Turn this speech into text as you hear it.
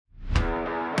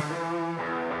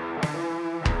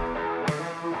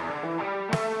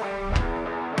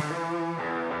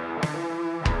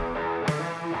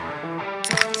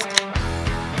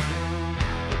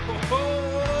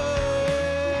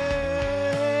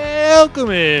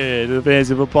Welcome in to the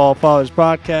Fantasy Football Fathers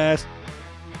Podcast.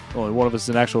 Only one of us is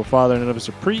an actual father, none of us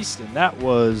a priest, and that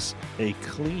was a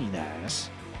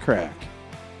clean-ass crack.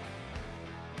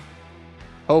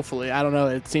 Hopefully. I don't know.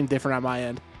 It seemed different on my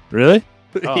end. Really?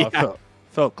 Oh, Yeah.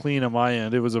 felt clean on my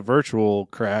end. It was a virtual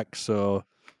crack, so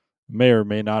may or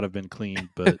may not have been clean,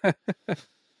 but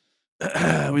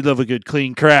we love a good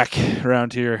clean crack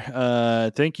around here.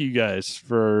 Thank you guys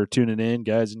for tuning in,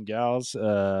 guys and gals.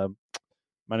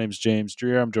 My name is James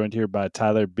Dreer. I'm joined here by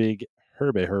Tyler Big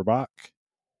Herbe Herbach.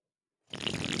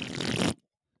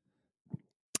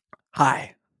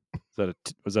 Hi.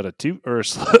 Was that a toot or a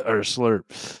slurp?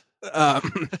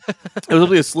 It was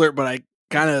really a slurp, but I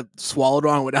kind of swallowed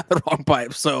wrong, went down the wrong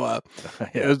pipe. So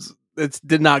Yeah. it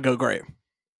did not go great.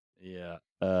 Yeah.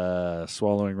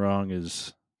 Swallowing wrong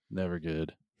is never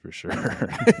good for sure.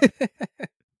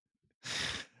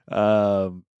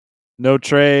 No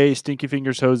Trey, Stinky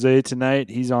Fingers Jose tonight.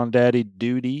 He's on daddy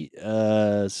duty.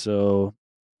 So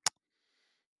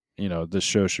this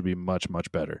show should be much,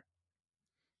 much better.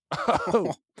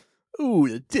 Ooh,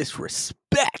 the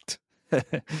disrespect.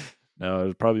 No,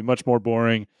 it's probably much more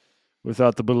boring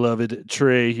without the beloved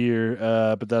Trey here.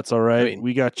 But that's all right. I mean-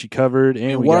 we got you covered.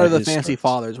 And we what got are the his fancy starts.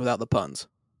 fathers without the puns?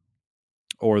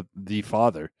 Or the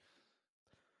father.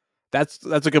 That's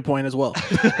a good point as well.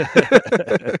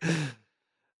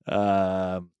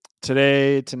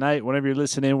 Tonight, whenever you're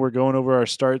listening, we're going over our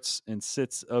starts and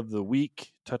sits of the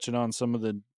week, touching on some of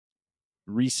the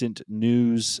recent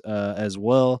news as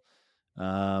well.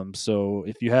 So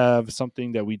if you have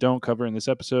something that we don't cover in this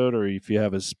episode, or if you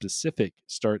have a specific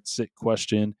start sit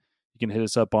question, you can hit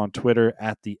us up on Twitter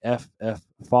at the FF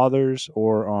Fathers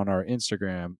or on our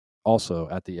Instagram also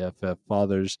at the FF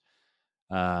Fathers.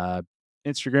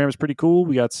 Instagram is pretty cool.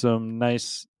 We got some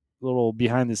nice little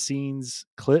behind the scenes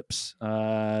clips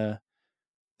that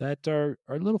are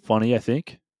a little funny. I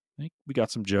think we got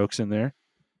some jokes in there.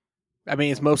 I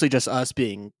mean, it's mostly just us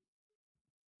being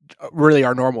really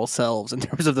our normal selves in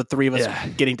terms of the three of us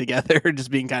getting together, just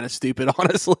being kind of stupid,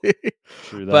 honestly.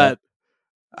 True that.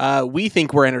 But we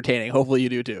think we're entertaining. Hopefully you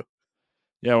do too.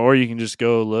 Yeah, or you can just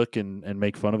go look and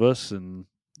make fun of us, and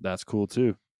that's cool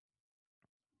too.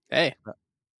 Hey,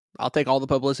 I'll take all the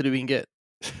publicity we can get.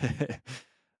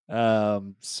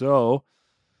 So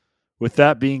with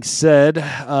that being said,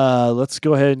 let's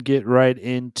go ahead and get right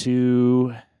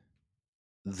into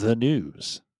the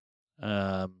news.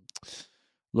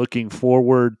 Looking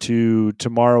forward to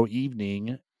tomorrow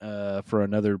evening for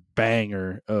another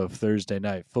banger of Thursday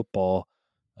night football.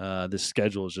 This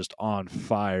schedule is just on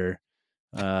fire.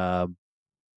 The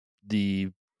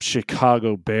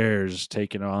Chicago Bears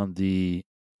taking on the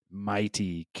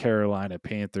mighty Carolina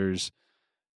Panthers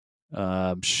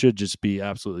should just be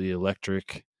absolutely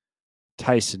electric.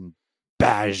 Tyson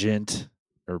Bagent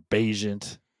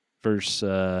versus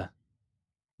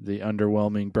the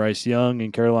underwhelming Bryce Young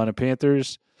and Carolina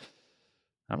Panthers.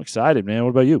 I'm excited, man.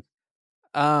 What about you?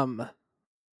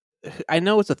 I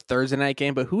know it's a Thursday night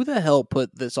game, but who the hell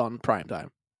put this on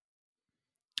primetime?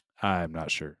 I'm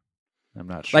not sure.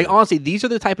 Like, honestly, these are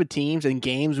the type of teams and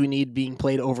games we need being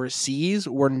played overseas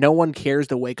where no one cares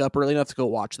to wake up early enough to go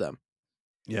watch them.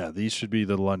 Yeah, these should be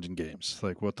the London games.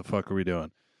 Like, what the fuck are we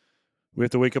doing? We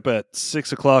have to wake up at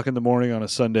 6 o'clock in the morning on a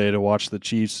Sunday to watch the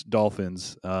Chiefs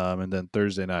Dolphins, and then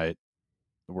Thursday night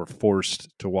we're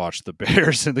forced to watch the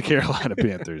Bears and the Carolina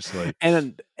Panthers. Like,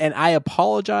 and I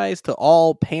apologize to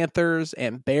all Panthers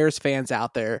and Bears fans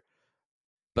out there,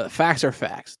 but facts are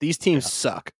facts. These teams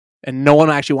suck, and no one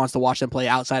actually wants to watch them play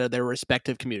outside of their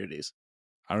respective communities.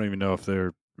 I don't even know if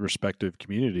their respective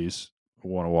communities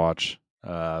want to watch,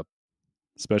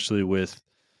 especially with,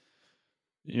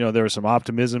 there was some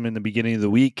optimism in the beginning of the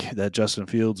week that Justin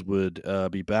Fields would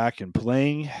be back and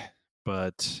playing,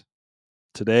 but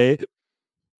today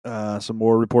some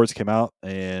more reports came out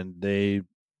and they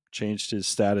changed his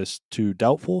status to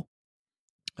doubtful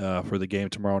for the game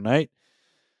tomorrow night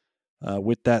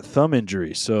with that thumb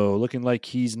injury. So looking like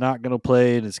he's not going to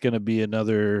play, and it's going to be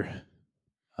another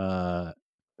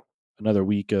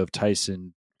week of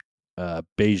Tyson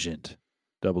Bagent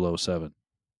 007.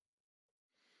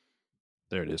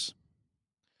 There it is.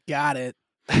 Got it.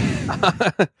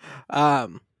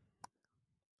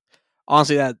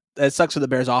 Honestly, that sucks for the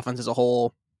Bears offense as a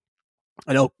whole.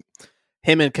 I know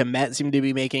him and Kmet seem to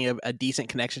be making a decent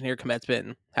connection here. Kmet's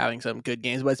been having some good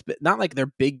games, but it's not like they're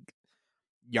big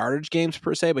yardage games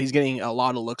per se, but he's getting a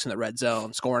lot of looks in the red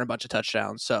zone, scoring a bunch of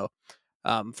touchdowns. So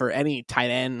for any tight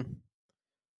end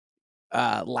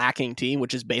lacking team,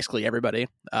 which is basically everybody,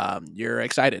 you're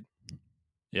excited.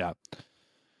 Yeah.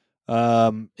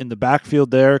 In the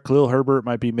backfield there, Khalil Herbert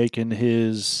might be making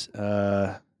his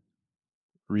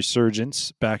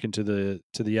resurgence back into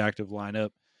the active lineup.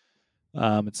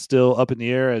 It's still up in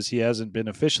the air as he hasn't been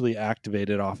officially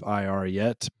activated off IR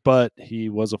yet, but he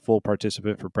was a full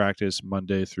participant for practice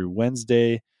Monday through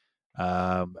Wednesday.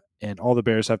 And all the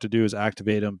Bears have to do is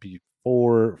activate him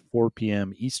before 4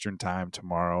 p.m. Eastern time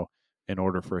tomorrow in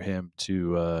order for him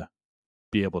to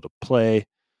be able to play.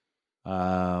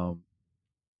 Your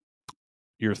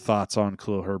thoughts on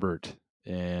Khalil Herbert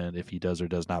and if he does or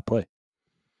does not play?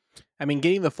 I mean,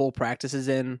 getting the full practices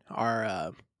in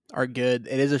are good.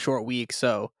 It is a short week,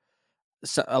 so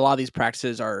a lot of these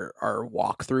practices are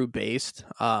walkthrough based.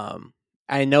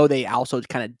 I know they also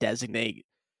kind of designate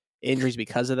injuries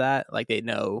because of that. Like they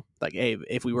know, like, hey,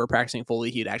 if we were practicing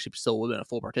fully, he'd actually still would have been a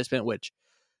full participant, which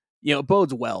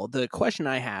bodes well. The question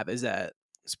I have is that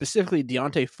specifically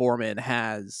D'Onta Foreman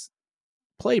has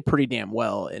played pretty damn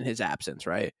well in his absence,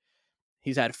 right?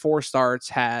 He's had 4 starts,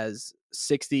 has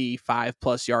 65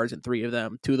 plus yards in 3 of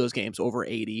them, 2 of those games over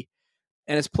 80,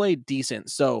 and has played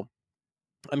decent. So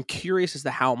I'm curious as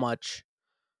to how much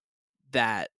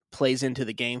that plays into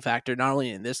the game factor, not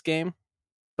only in this game,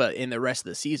 but in the rest of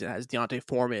the season. Has D'Onta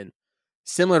Foreman,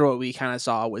 similar to what we kind of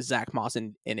saw with Zach Moss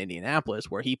in Indianapolis,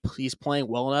 where he's playing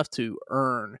well enough to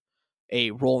earn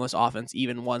a role in this offense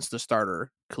even once the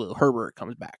starter, Khalil Herbert,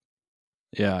 comes back.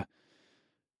 Yeah.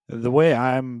 The way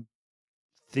I'm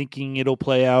thinking it'll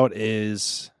play out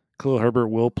is Khalil Herbert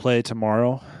will play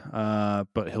tomorrow,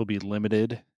 but he'll be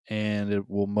limited, and it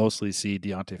will mostly see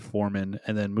D'Onta Foreman.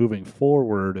 And then moving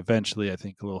forward, eventually, I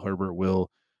think Khalil Herbert will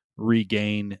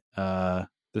regain the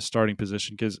starting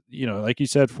position because, like you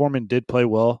said, Foreman did play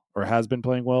well or has been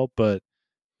playing well, but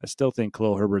I still think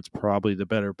Khalil Herbert's probably the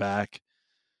better back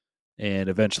and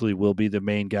eventually will be the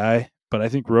main guy. But I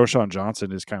think Roschon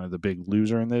Johnson is kind of the big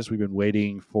loser in this. We've been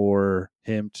waiting for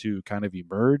him to kind of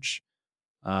emerge.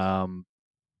 I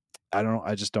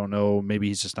just don't know. Maybe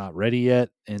he's just not ready yet,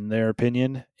 in their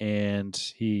opinion, and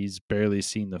he's barely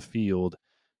seen the field.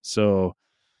 So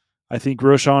I think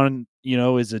Roschon,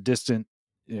 is a distant,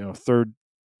 third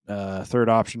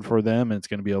option for them, and it's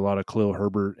going to be a lot of Khalil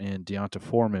Herbert and D'Onta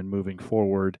Foreman moving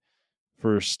forward.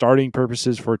 For starting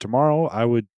purposes for tomorrow, I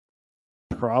would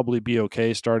probably be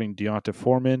okay starting D'Onta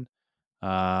Foreman.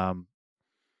 I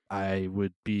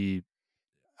would be.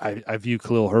 I view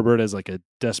Khalil Herbert as like a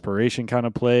desperation kind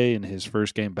of play in his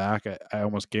first game back. I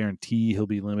almost guarantee he'll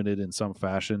be limited in some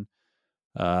fashion.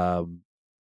 But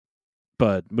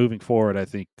moving forward, I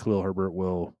think Khalil Herbert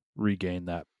will regain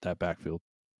that backfield.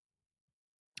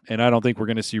 And I don't think we're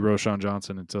going to see Roschon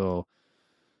Johnson until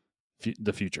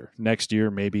the future. Next year,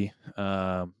 maybe.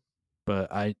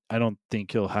 But I don't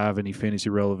think he'll have any fantasy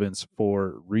relevance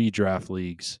for redraft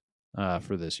leagues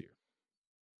for this year.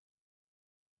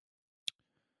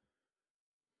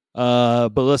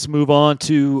 But let's move on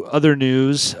to other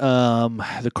news.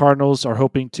 The Cardinals are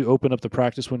hoping to open up the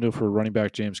practice window for running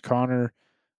back James Conner.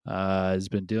 Has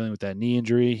been dealing with that knee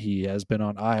injury. He has been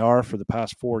on IR for the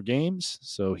past 4 games,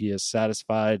 so he has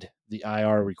satisfied the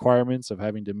IR requirements of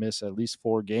having to miss at least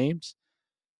 4 games.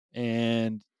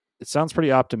 And it sounds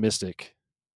pretty optimistic.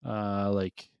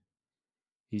 Like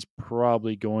he's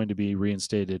probably going to be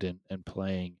reinstated and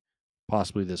playing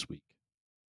possibly this week.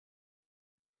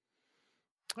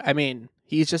 I mean,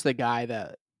 he's just a guy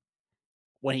that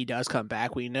when he does come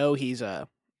back, we know he's a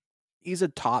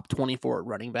top 24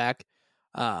 running back,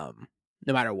 no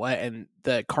matter what. And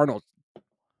the Cardinals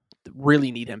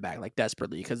really need him back, like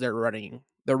desperately, because their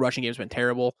rushing game's been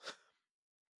terrible.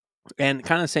 And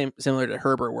kind of similar to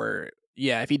Herbert, where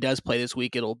if he does play this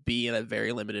week, it'll be in a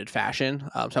very limited fashion.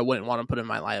 So I wouldn't want to put him in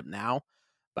my lineup now.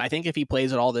 But I think if he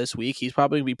plays it all this week, he's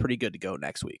probably going to be pretty good to go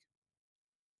next week.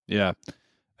 Yeah,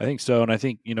 I think so. And I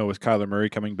think, with Kyler Murray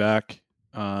coming back,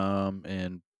 and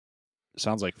it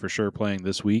sounds like for sure playing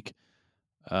this week.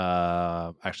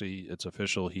 Actually, it's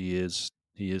official. He is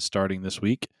starting this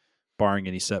week, barring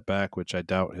any setback, which I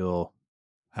doubt he'll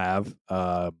have.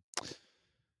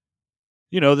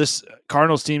 This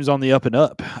Cardinals team's on the up and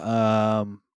up.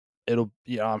 I'm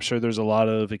sure there's a lot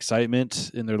of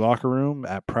excitement in their locker room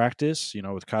at practice.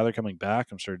 With Kyler coming back,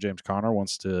 I'm sure James Conner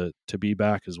wants to be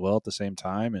back as well at the same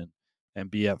time and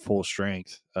be at full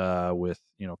strength with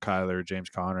Kyler, James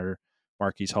Conner,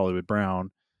 Marquise Hollywood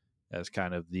Brown as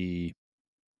kind of the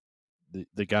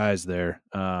guys there.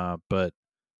 But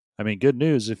I mean, good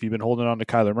news if you've been holding on to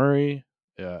Kyler Murray.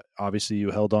 Obviously,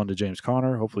 you held on to James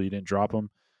Conner. Hopefully, you didn't drop him.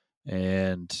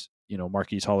 And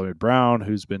Marquise Hollywood Brown,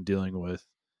 who's been dealing with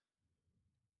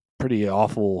pretty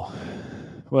awful.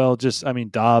 Well,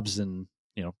 Dobbs and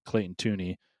Clayton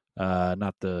Tooney,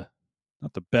 not the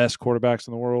best quarterbacks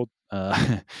in the world,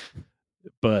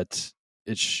 but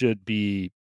it should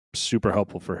be super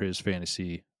helpful for his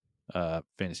fantasy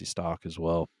stock as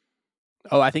well.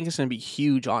 Oh, I think it's going to be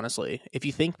huge, honestly. If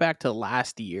you think back to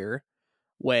last year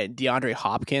when DeAndre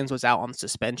Hopkins was out on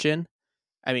suspension,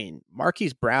 I mean,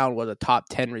 Marquise Brown was a top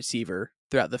 10 receiver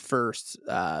throughout the first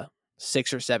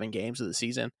 6 or 7 games of the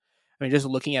season. I mean, just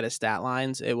looking at his stat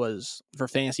lines, it was, for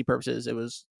fantasy purposes, it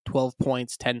was 12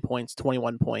 points, 10 points,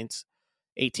 21 points,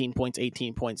 18 points,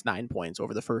 18 points, 9 points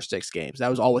over the first 6 games. That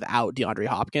was all without DeAndre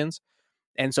Hopkins.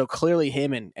 And so clearly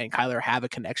him and Kyler have a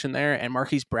connection there. And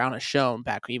Marquise Brown has shown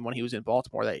back even when he was in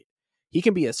Baltimore that he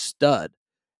can be a stud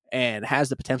and has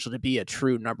the potential to be a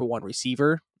true number 1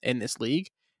 receiver in this league.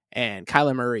 And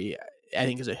Kyler Murray, I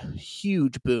think, is a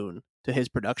huge boon to his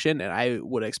production. And I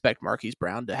would expect Marquise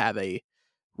Brown to have a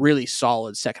really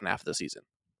solid second half of the season.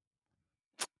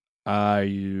 Are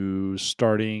you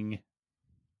starting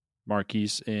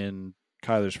Marquise in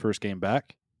Kyler's first game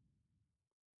back?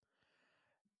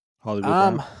 Hollywood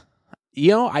Brown?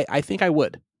 I think I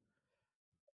would.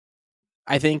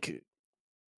 I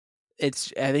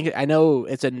know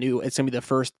it's gonna be the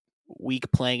first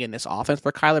week playing in this offense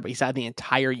for Kyler, but he's had the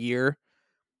entire year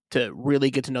to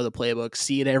really get to know the playbook,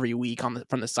 see it every week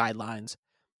from the sidelines.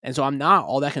 And so I'm not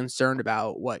all that concerned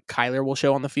about what Kyler will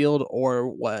show on the field or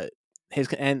what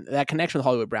and that connection with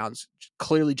Hollywood Brown's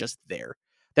clearly just there.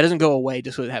 That doesn't go away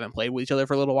just because they haven't played with each other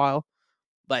for a little while.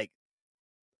 Like,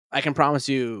 I can promise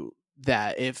you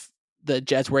that if the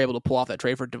Jets were able to pull off that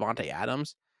trade for Devontae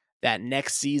Adams, that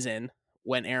next season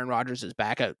when Aaron Rodgers is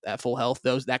back at full health,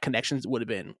 that connections would have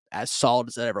been as solid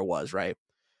as it ever was, right?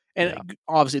 And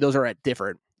obviously those are at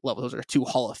different levels. Those are 2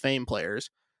 Hall of Fame players.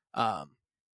 But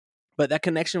that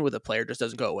connection with a player just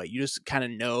doesn't go away. You just kind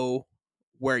of know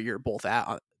where you're both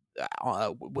at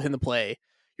within the play.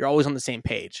 You're always on the same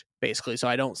page, basically. So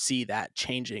I don't see that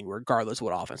changing regardless of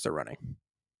what offense they're running.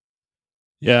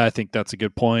 Yeah, I think that's a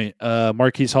good point.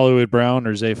 Marquise Hollywood Brown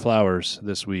or Zay Flowers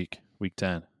this week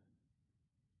 10?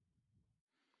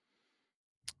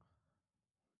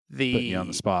 Putting you on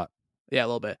the spot. Yeah, a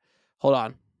little bit. Hold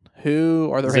on. Who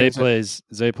are the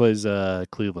Zay plays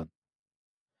Cleveland.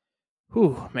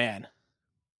 Whew, man.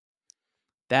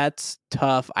 That's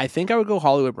tough. I think I would go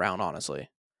Hollywood Brown, honestly.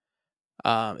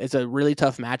 It's a really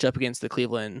tough matchup against the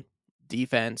Cleveland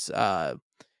defense. And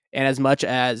as much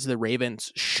as the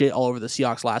Ravens shit all over the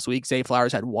Seahawks last week, Zay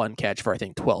Flowers had 1 catch for, I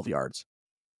think, 12 yards.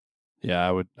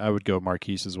 Yeah, I would go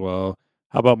Marquise as well.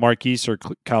 How about Marquise or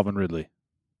Calvin Ridley?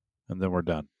 And then we're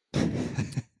done.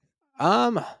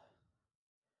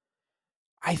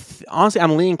 Honestly,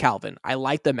 I'm leaning Calvin. I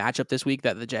like the matchup this week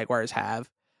that the Jaguars have.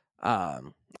 I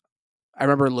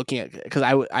remember looking at, because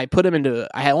I put him into,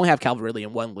 I only have Calvin Ridley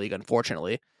in 1 league,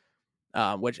 unfortunately,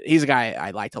 which he's a guy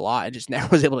I liked a lot and just never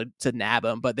was able to nab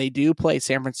him. But they do play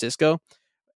San Francisco,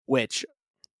 which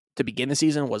to begin the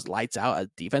season was lights out as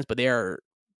defense, but they are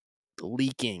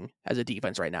leaking as a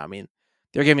defense right now. I mean,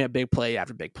 they're giving up big play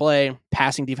after big play,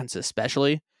 passing defense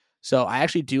especially. So I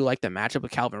actually do like the matchup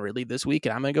with Calvin Ridley this week,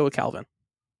 and I'm going to go with Calvin.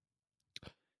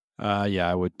 Yeah,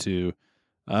 I would too.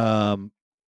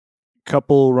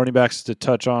 Couple running backs to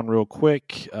touch on real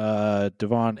quick.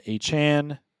 Devon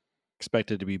Achane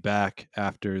expected to be back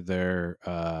after their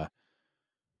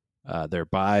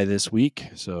bye this week,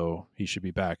 so he should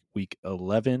be back week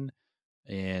 11.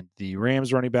 And the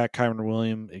Rams running back Kyren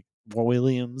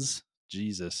Williams,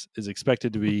 Jesus, is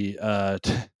expected to be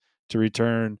to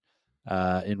return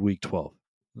in week 12.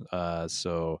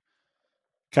 So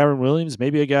Kyren Williams,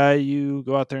 maybe a guy you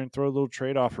go out there and throw a little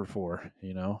trade offer for.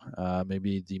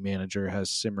 Maybe the manager has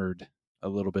simmered a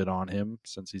little bit on him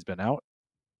since he's been out.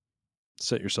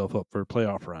 Set yourself up for a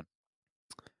playoff run.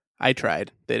 I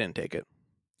tried. They didn't take it.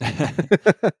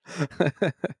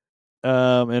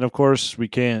 And of course, we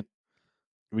can't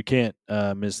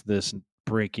miss this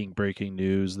breaking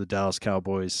news. The Dallas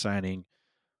Cowboys signing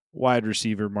wide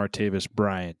receiver Martavis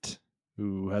Bryant,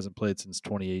 who hasn't played since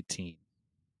 2018.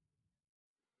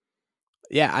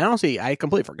 Yeah, I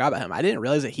completely forgot about him. I didn't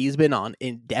realize that he's been on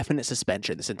indefinite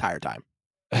suspension this entire time.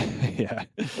 Yeah.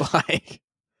 Like,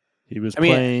 he was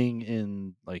playing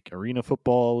in like arena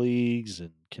football leagues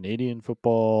and Canadian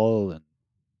football and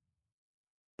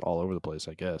all over the place,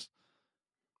 I guess.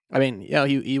 I mean,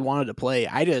 he wanted to play.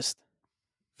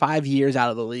 5 years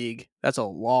out of the league, that's a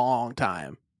long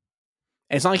time.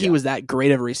 And it's not like he was that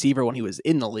great of a receiver when he was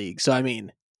in the league. So, I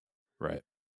mean, right.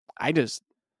 I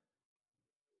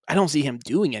don't see him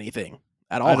doing anything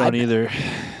at all. I don't either.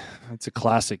 It's a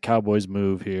classic Cowboys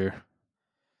move here.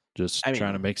 Just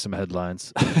trying to make some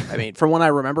headlines. I mean, from when I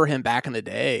remember him back in the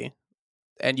day,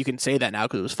 and you can say that now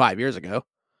because it was 5 years ago,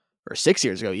 or 6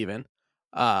 years ago even,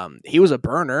 He was a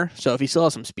burner, so if he still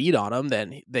has some speed on him,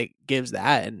 then they gives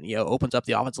that and opens up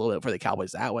the offense a little bit for the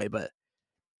Cowboys that way. But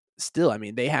still, I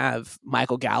mean, they have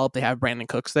Michael Gallup, they have Brandon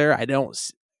Cooks there.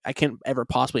 I can't ever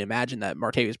possibly imagine that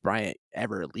Martavis Bryant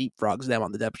ever leapfrogs them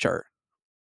on the depth chart.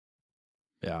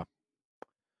 Yeah.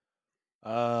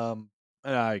 And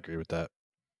I agree with that.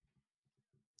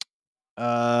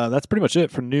 That's pretty much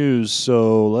it for news.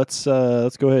 So let's go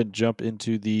ahead and jump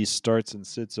into the starts and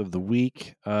sits of the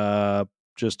week.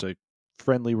 Just a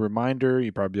friendly reminder,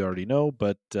 you probably already know,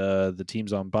 but the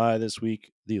teams on bye this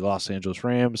week: the Los Angeles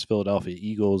Rams, Philadelphia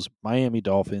Eagles, Miami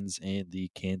Dolphins, and the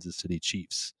Kansas City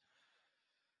Chiefs.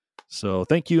 So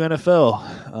thank you,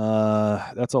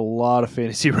 NFL. That's a lot of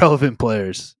fantasy relevant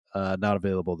players not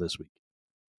available this week.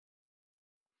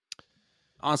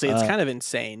 Honestly, it's kind of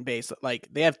insane. Like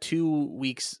they have 2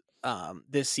 weeks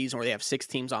this season where they have 6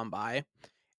 teams on bye,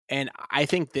 and I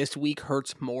think this week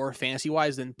hurts more fantasy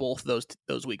wise than both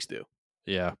those weeks do.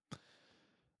 Yeah,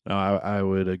 no, I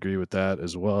would agree with that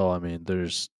as well. I mean,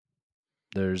 there's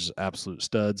absolute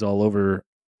studs all over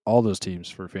all those teams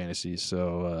for fantasy.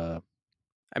 So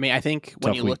I mean, I think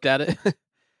when you week. looked at it,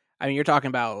 I mean, you're talking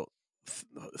about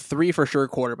 3 for sure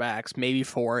quarterbacks, maybe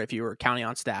 4 if you were counting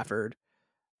on Stafford.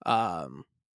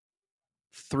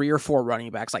 3 or 4 running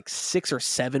backs, like 6 or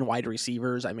 7 wide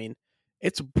receivers. I mean,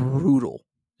 it's brutal.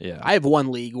 Yeah, I have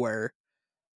one league where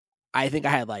I think I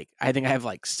have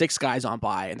like 6 guys on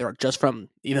bye, and they're just from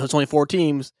it's only 4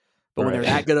 teams, but when they're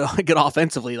that good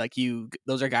offensively, like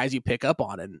those are guys you pick up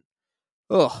on, and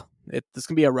this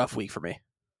can be a rough week for me.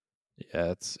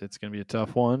 Yeah, it's gonna be a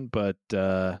tough one, but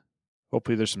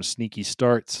hopefully there's some sneaky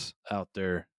starts out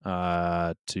there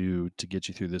to get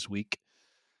you through this week.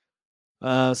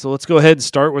 So let's go ahead and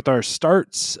start with our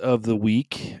starts of the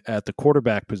week at the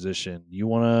quarterback position. You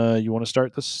wanna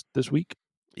start this week?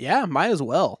 Yeah, might as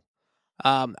well.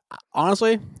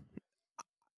 Honestly,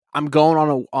 I'm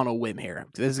going on a whim here.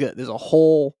 There's a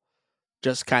whole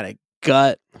just kind of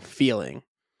gut feeling.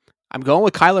 I'm going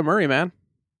with Kyler Murray, man.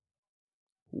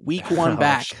 Week 1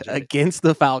 back against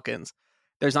the Falcons.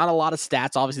 There's not a lot of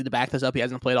stats, obviously, to back this up. He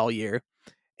hasn't played all year.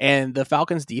 And the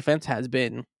Falcons defense has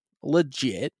been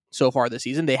legit so far this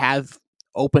season. They have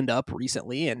opened up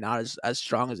recently and not as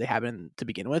strong as they have been to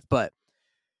begin with. But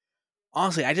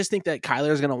honestly, I just think that Kyler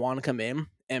is going to want to come in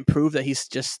and prove that he's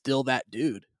just still that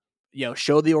dude.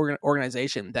 Show the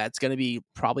organization that's going to be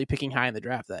probably picking high in the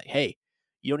draft that, hey,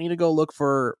 you don't need to go look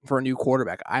for a new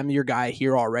quarterback. I'm your guy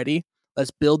here already.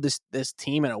 Let's build this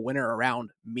team and a winner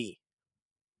around me.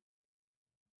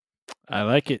 I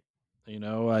like it.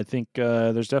 I think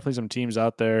there's definitely some teams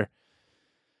out there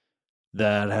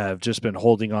that have just been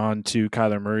holding on to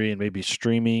Kyler Murray and maybe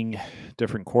streaming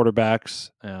different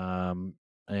quarterbacks.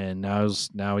 And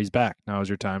now he's back. Now is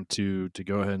your time to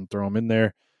go ahead and throw him in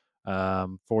there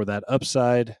for that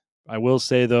upside. I will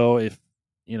say though, if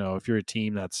you're a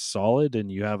team that's solid and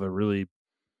you have a really,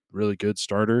 really good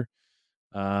starter,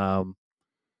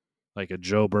 like a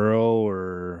Joe Burrow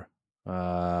or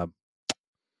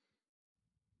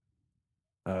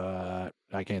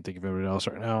I can't think of anybody else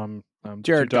right now. I'm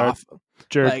Jared Goff.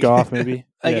 Jared Goff, maybe.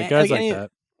 Yeah, guys like that.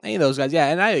 Any of those guys, yeah,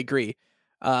 and I agree.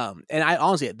 And I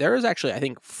honestly, there is actually, I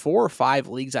think 4 or 5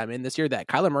 leagues I'm in this year that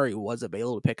Kyler Murray was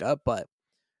available to pick up, but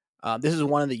this is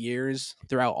one of the years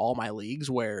throughout all my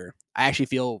leagues where I actually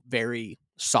feel very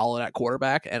solid at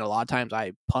quarterback, and a lot of times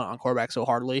I punt on quarterback so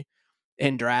hardly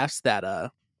in drafts that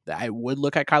I would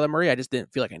look at Kyler Murray. I just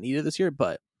didn't feel like I needed this year,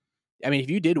 but I mean, if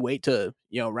you did wait to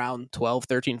round 12,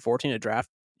 13, 14 to draft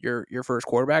your first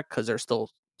quarterback because there's still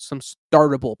some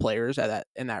startable players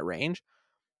in that range,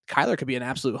 Kyler could be an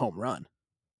absolute home run.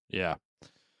 Yeah,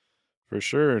 for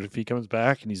sure. If he comes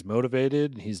back and he's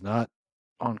motivated, and he's not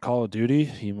on Call of Duty,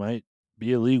 he might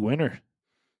be a league winner.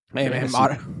 Hey man,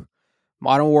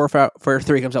 Modern Warfare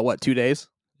 3 comes out 2 days?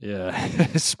 Yeah,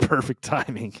 it's perfect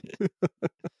timing.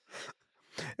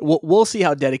 We'll see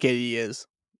how dedicated he is.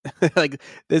 Like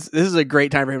this is a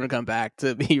great time for him to come back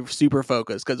to be super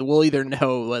focused because we'll either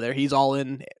know whether he's all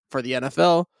in for the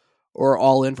NFL or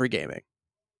all in for gaming.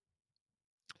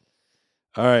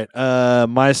 All right,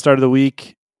 my start of the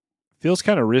week feels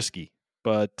kind of risky,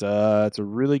 but it's a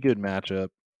really good matchup,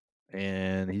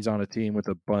 and he's on a team with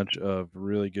a bunch of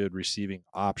really good receiving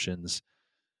options.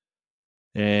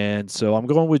 And so I'm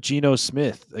going with Geno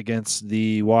Smith against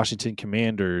the Washington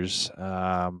Commanders.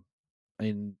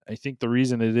 And I think the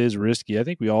reason it is risky, I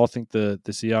think we all think the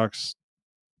Seahawks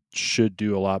should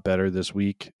do a lot better this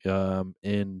week on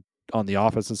the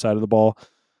offensive side of the ball.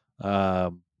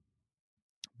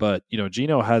 But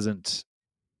Geno hasn't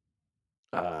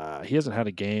he hasn't had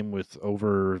a game with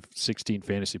over 16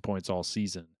 fantasy points all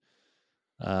season.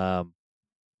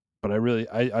 But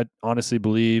I honestly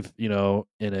believe, in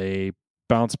a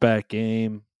bounce back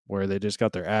game where they just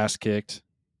got their ass kicked,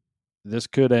 this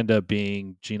could end up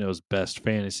being Gino's best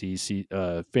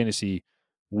fantasy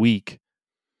week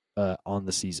on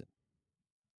the season.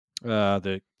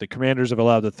 The Commanders have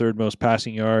allowed the third most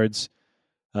passing yards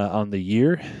on the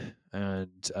year, and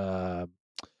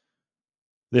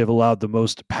they've allowed the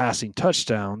most passing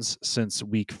touchdowns since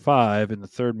week 5 and the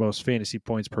third most fantasy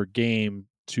points per game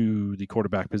to the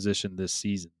quarterback position this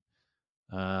season.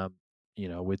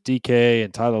 With DK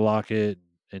and Tyler Lockett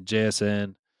and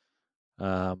JSN,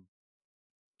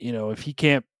 if he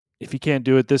can't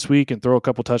do it this week and throw a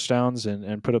couple touchdowns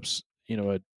and put up,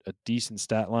 a decent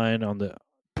stat line on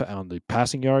the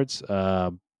passing yards,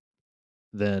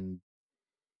 then,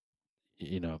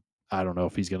 I don't know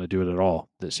if he's going to do it at all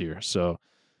this year. So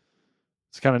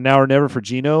it's kind of now or never for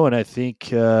Gino, and I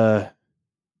think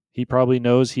he probably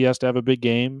knows he has to have a big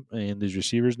game, and these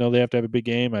receivers know they have to have a big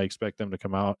game. I expect them to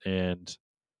come out and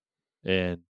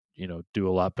do a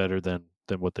lot better than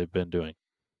what they've been doing.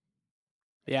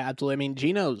 Yeah, absolutely. I mean,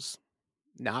 Gino's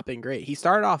not been great. He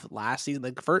started off last season,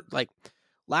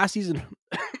 last season.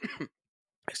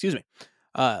 Excuse me.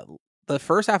 The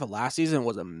first half of last season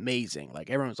was amazing. Like,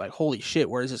 everyone was like, "Holy shit,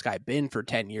 where has this guy been for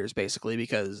 10 years?" Basically,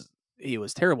 because he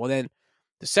was terrible. Then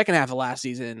the second half of last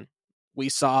season, we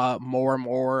saw more and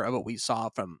more of what we saw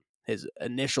from his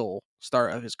initial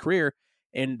start of his career,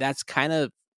 and that's kind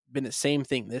of been the same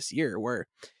thing this year, where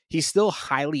he's still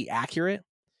highly accurate,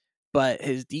 but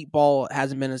his deep ball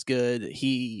hasn't been as good.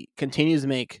 He continues to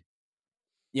make,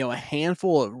 a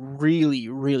handful of really,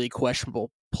 really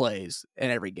questionable plays in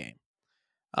every game.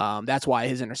 That's why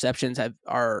his interceptions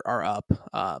are up.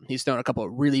 He's thrown a couple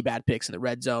of really bad picks in the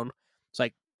red zone. It's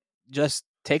like, just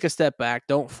take a step back.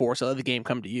 Don't force it. Let the game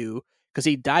come to you, because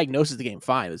he diagnoses the game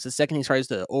fine. It's the second he tries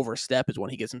to overstep is when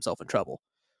he gets himself in trouble.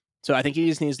 So I think he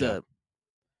just needs to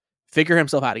figure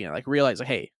himself out again. Like, realize, like,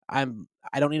 hey, I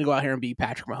don't need to go out here and be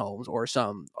Patrick Mahomes or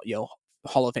some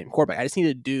Hall of Fame quarterback. I just need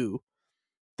to do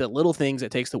the little things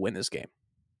it takes to win this game.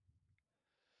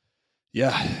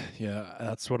 Yeah,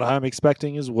 that's what I'm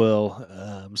expecting as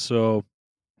well. So,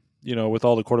 with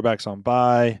all the quarterbacks on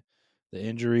bye, the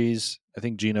injuries, I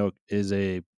think Gino is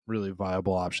a really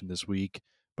viable option this week.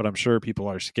 But I'm sure people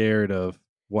are scared of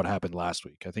what happened last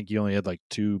week. I think he only had like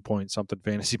 2-point-something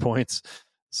fantasy points.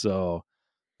 So,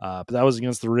 but that was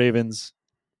against the Ravens.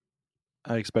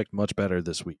 I expect much better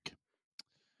this week.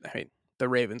 I mean, the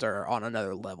Ravens are on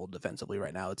another level defensively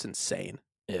right now. It's insane.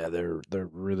 Yeah, they're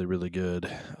really, really good.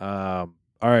 All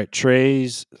right,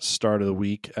 Trey's start of the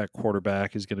week at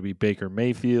quarterback is going to be Baker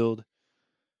Mayfield.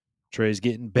 Trey's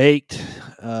getting baked.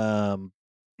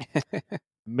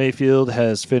 Mayfield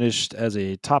has finished as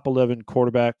a top 11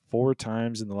 quarterback 4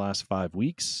 times in the last 5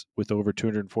 weeks, with over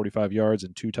 245 yards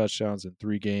and 2 touchdowns in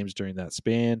 3 games during that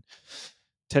span.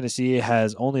 Tennessee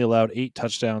has only allowed 8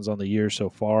 touchdowns on the year so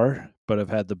far, but have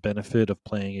had the benefit of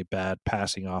playing a bad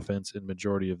passing offense in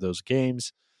majority of those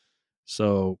games.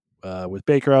 So with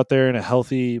Baker out there and a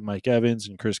healthy Mike Evans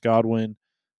and Chris Godwin,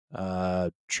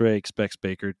 Trey expects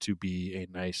Baker to be a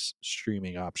nice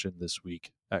streaming option this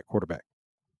week at quarterback.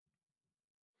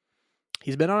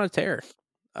 He's been on a tear.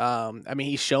 I mean,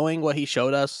 he's showing what he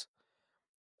showed us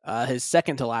his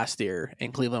second to last year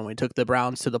in Cleveland when he took the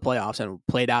Browns to the playoffs and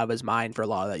played out of his mind for a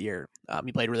lot of that year.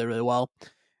 He played really, really well.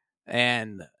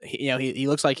 And he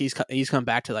looks like he's come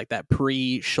back to like that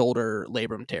pre-shoulder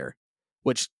labrum tear,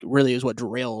 which really is what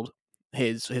derailed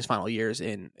his final years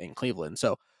in Cleveland.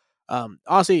 So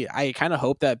honestly, I kind of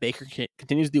hope that Baker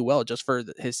continues to do well just for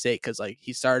his sake, because like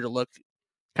he started to look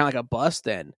kind of like a bust,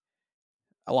 and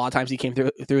a lot of times he came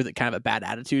through the kind of a bad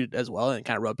attitude as well, and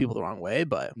kind of rubbed people the wrong way.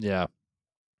 But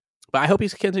I hope he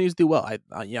continues to do well.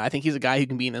 I think he's a guy who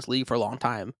can be in this league for a long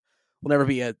time. Will never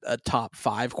be a top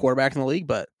 5 quarterback in the league,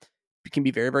 but he can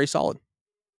be very, very solid.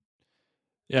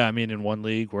 Yeah, I mean, in one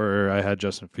league where I had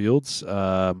Justin Fields,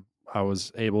 I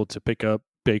was able to pick up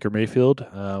Baker Mayfield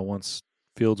once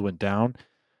Fields went down.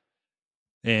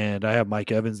 And I have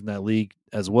Mike Evans in that league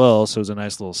as well, so it was a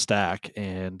nice little stack.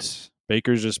 And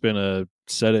Baker's just been a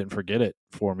set it and forget it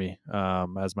for me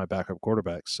as my backup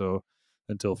quarterback. So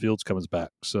until Fields comes back,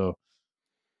 so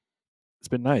it's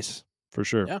been nice for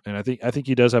sure. Yeah. And I think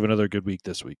he does have another good week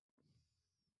this week.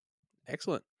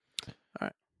 Excellent. All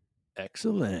right.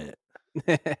 Excellent.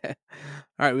 All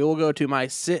right, we will go to my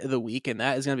sit of the week, and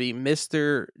that is going to be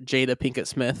Mr. Jada Pinkett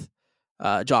Smith,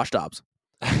 Josh Dobbs.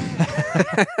 Man,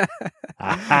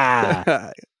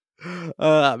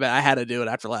 I had to do it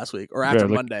after last week or after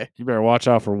Monday. You better watch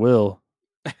out for Will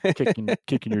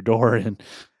kicking your door in.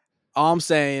 All I'm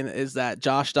saying is that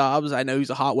Josh Dobbs, I know he's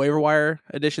a hot waiver wire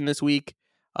addition this week.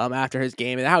 after his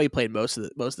game and how he played most of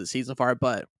the season so far.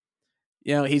 But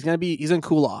he's gonna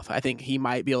cool off. I think he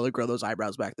might be able to grow those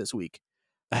eyebrows back this week.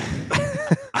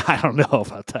 I don't know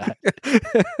about that.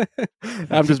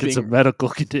 I'm just it's being a medical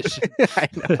condition. I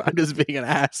know. I'm just being an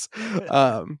ass.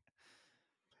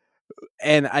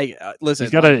 And I listen.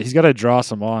 He's got to draw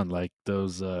some on like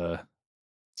those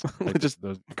just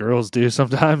those girls do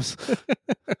sometimes.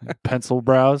 Pencil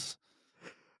brows.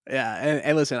 Yeah,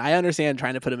 and listen, I understand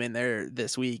trying to put him in there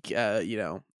this week.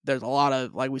 There's a lot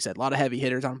of, like we said, a lot of heavy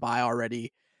hitters on bye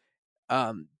already.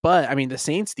 But I mean, the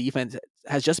Saints defense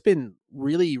has just been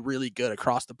really, really good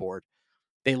across the board.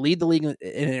 They lead the league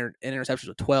in interceptions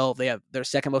with 12. They have their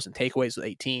second most in takeaways with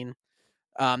 18.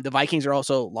 The Vikings are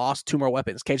also lost 2 more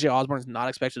weapons. KJ Osborne is not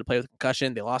expected to play with a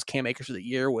concussion. They lost Cam Akers for the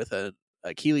year with a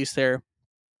Achilles tear.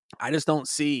 I just don't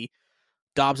see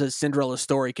Dobbs' Cinderella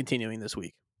story continuing this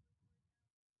week.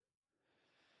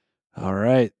 All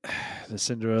right. The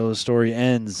Cinderella story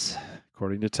ends,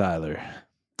 according to Tyler.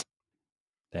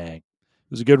 Dang. It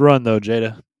was a good run, though,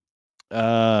 Jada.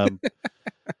 All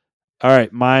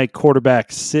right. My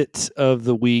quarterback sit of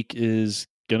the week is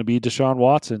going to be Deshaun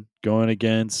Watson going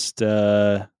against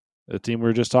the team we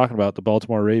were just talking about, the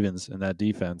Baltimore Ravens, and that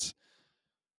defense.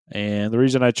 And the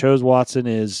reason I chose Watson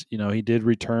is, he did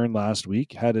return last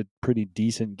week, had a pretty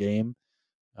decent game.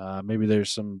 Maybe there's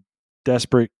some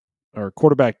desperate or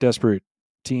quarterback desperate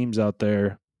teams out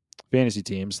there, fantasy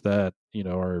teams that,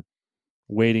 are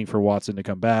waiting for Watson to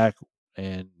come back.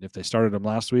 And if they started him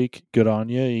last week, good on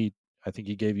you. I think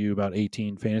he gave you about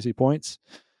 18 fantasy points,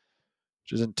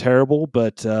 which isn't terrible.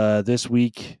 But this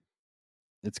week,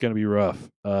 it's going to be rough.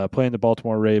 Playing the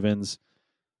Baltimore Ravens.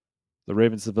 The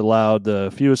Ravens have allowed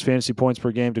the fewest fantasy points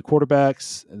per game to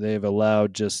quarterbacks. They've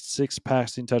allowed just 6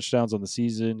 passing touchdowns on the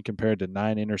season compared to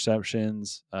 9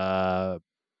 interceptions.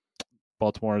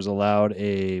 Baltimore has allowed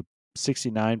a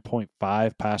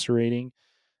 69.5 passer rating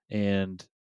and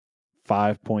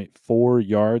 5.4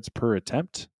 yards per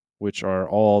attempt, which are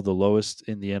all the lowest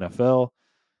in the NFL.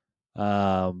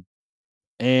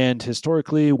 And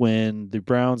historically, when the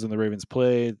Browns and the Ravens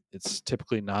play, it's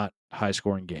typically not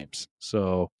high-scoring games.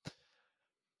 So,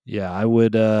 yeah, I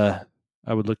would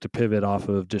look to pivot off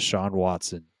of Deshaun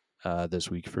Watson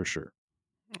this week for sure.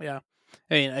 Yeah.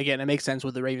 I mean, again, it makes sense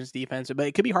with the Ravens defense, but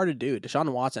it could be hard to do.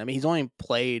 Deshaun Watson, I mean, he's only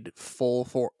played 4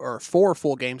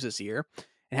 full games this year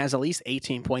and has at least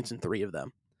 18 points in 3 of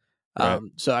them. Right.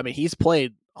 So, I mean, he's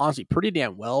played, honestly, pretty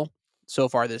damn well so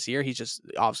far this year. He's just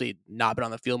obviously not been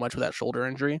on the field much with that shoulder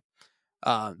injury.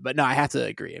 But no, I have to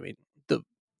agree. I mean, the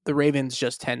Ravens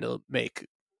just tend to make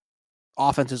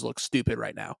offenses look stupid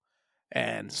right now.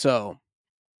 And so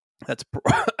that's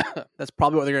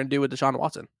probably what they're going to do with Deshaun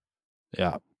Watson.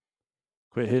 Yeah.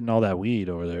 Quit hitting all that weed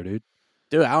over there, dude.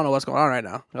 Dude, I don't know what's going on right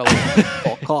now. I got a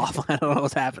little cough. I don't know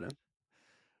what's happening.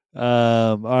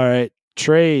 All right.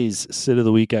 Trey's sit of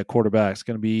the week at quarterback is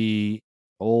going to be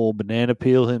old banana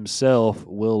peel himself,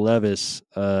 Will Levis,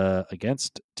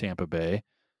 against Tampa Bay.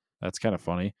 That's kind of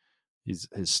funny. His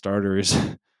starter is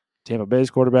Tampa Bay's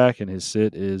quarterback, and his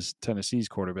sit is Tennessee's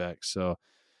quarterback. So,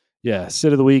 yeah,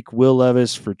 sit of the week, Will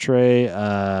Levis for Trey.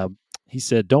 He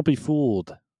said, "Don't be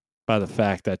fooled by the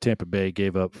fact that Tampa Bay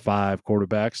gave up 5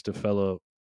 quarterbacks to fellow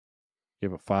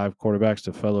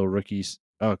rookies.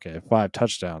 Okay, 5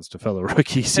 touchdowns to fellow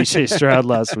rookie CJ Stroud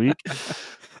last week.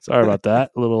 Sorry about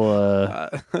that. Little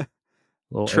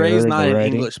Trey's not an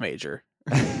writing. English major.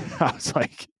 I was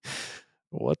like,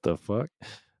 what the fuck?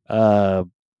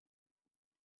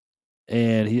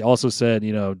 And he also said,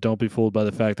 don't be fooled by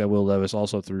the fact that Will Levis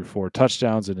also threw 4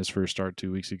 touchdowns in his first start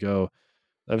 2 weeks ago.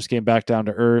 Levis came back down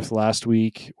to earth last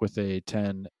week with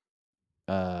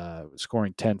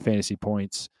scoring 10 fantasy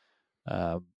points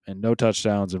and no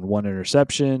touchdowns and 1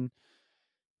 interception.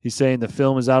 He's saying the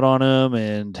film is out on him,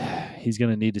 and he's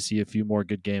going to need to see a few more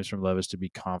good games from Levis to be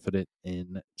confident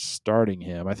in starting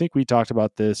him. I think we talked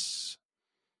about this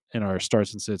in our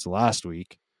starts and sits last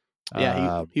week.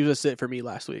 Yeah, he was a sit for me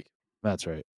last week. That's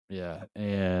right. Yeah,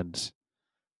 and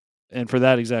for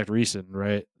that exact reason,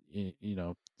 right?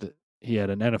 He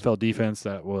had an NFL defense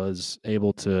that was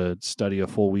able to study a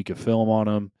full week of film on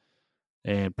him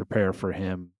and prepare for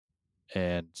him,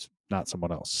 and not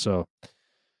someone else. So,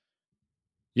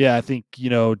 yeah, I think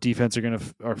defense are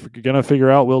gonna figure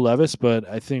out Will Levis, but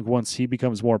I think once he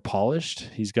becomes more polished,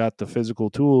 he's got the physical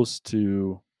tools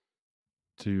to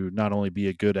not only be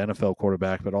a good NFL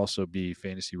quarterback but also be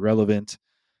fantasy relevant.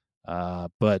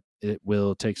 But it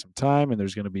will take some time, and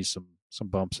there's going to be some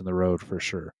bumps in the road for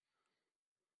sure.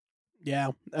 Yeah.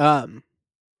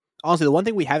 Honestly, the one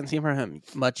thing we haven't seen from him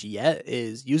much yet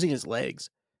is using his legs,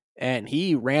 and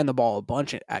he ran the ball a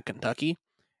bunch at Kentucky.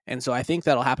 And so I think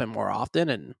that'll happen more often.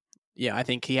 And I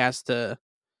think he has to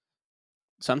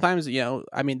sometimes,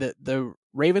 I mean, the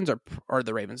Ravens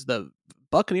the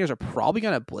Buccaneers are probably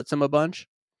going to blitz him a bunch,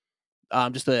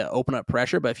 just to open up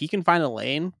pressure. But if he can find a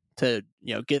lane to,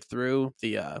 get through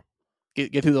the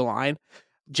get through the line,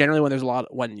 generally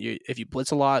if you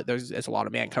blitz a lot, there's a lot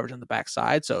of man coverage on the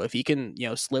backside. So if he can,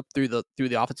 slip through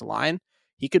the offensive line,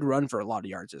 he could run for a lot of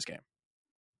yards this game.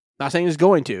 Not saying he's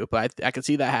going to, but I could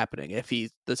see that happening if he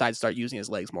decides to start using his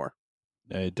legs more.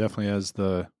 Yeah, he definitely has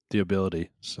the ability.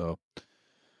 So,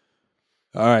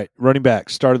 all right, running back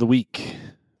start of the week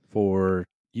for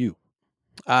you.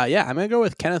 I'm gonna go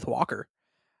with Kenneth Walker.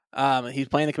 He's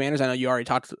playing the Commanders. I know you already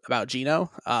talked about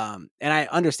Geno, and I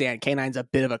understand K9's a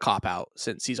bit of a cop out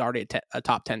since he's already a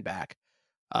top 10 back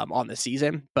on the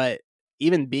season. But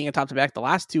even being a top 10 back, the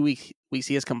last 2 weeks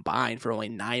he has combined for only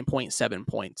 9.7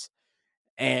 points,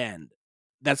 and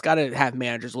that's got to have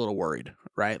managers a little worried,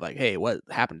 right? Like, hey, what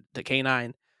happened to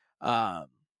K9?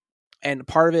 And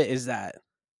part of it is that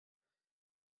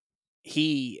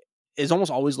he is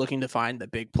almost always looking to find the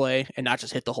big play and not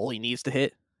just hit the hole he needs to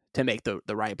hit to make the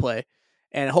right play.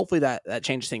 And hopefully that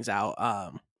changes things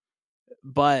out.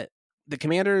 But the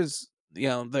Commanders,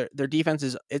 their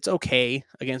defense it's okay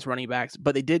against running backs,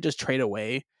 but they did just trade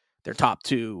away their top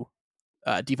two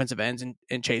defensive ends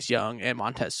in Chase Young and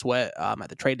Montez Sweat at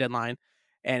the trade deadline.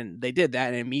 And they did that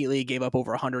and immediately gave up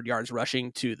over 100 yards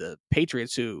rushing to the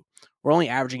Patriots, who were only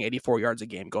averaging 84 yards a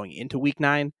game going into week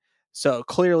 9. So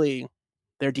clearly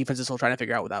their defense is still trying to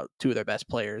figure out without two of their best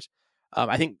players.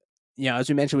 I think, as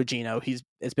we mentioned with Geno,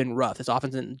 it's been rough. His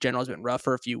offense in general has been rough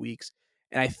for a few weeks.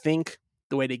 And I think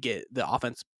the way to get the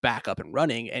offense back up and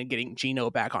running and getting Geno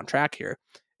back on track here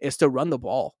is to run the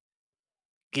ball.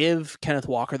 Give Kenneth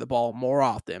Walker the ball more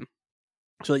often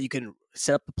so that you can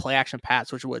set up the play action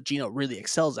pass, which is what Geno really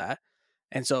excels at.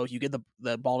 And so if you get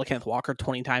the ball to Kenneth Walker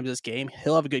 20 times this game,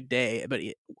 he'll have a good day. But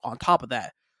on top of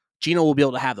that, Geno will be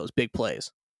able to have those big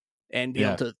plays and be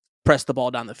able to press the ball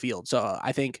down the field. So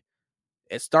I think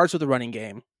it starts with the running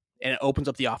game and it opens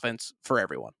up the offense for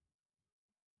everyone.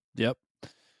 Yep.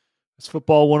 It's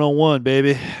football 101,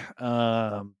 baby. Beats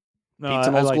an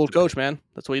old school coach, man.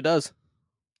 That's what he does.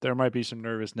 There might be some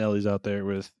nervous Nellies out there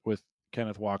with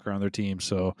Kenneth Walker on their team,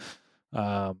 so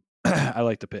I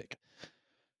like to pick.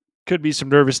 Could be some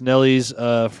nervous Nellies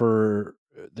for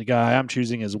the guy I'm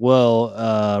choosing as well,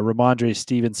 Ramondre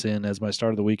Stevenson as my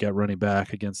start of the week at running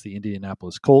back against the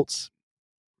Indianapolis Colts.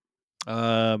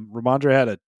 Ramondre had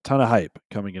a ton of hype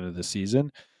coming into the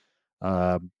season,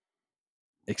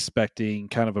 expecting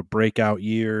kind of a breakout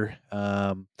year.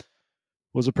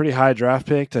 Was a pretty high draft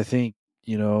pick. I think,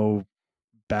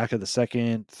 back of the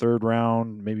second, third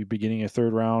round, maybe beginning of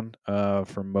third round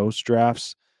for most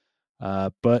drafts.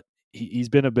 But he's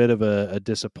been a bit of a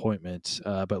disappointment.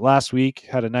 But last week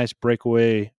had a nice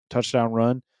breakaway touchdown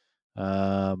run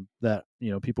that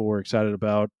people were excited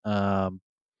about.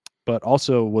 But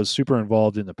also was super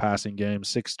involved in the passing game.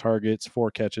 6 targets,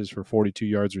 4 catches for 42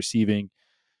 yards receiving.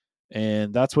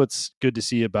 And that's what's good to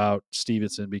see about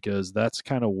Stevenson, because that's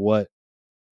kind of what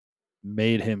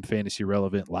made him fantasy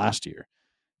relevant last year.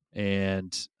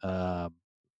 And,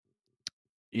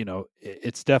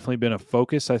 it's definitely been a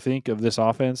focus, I think, of this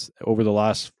offense over the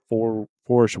last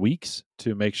four-ish weeks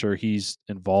to make sure he's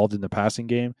involved in the passing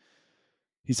game.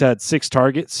 He's had 6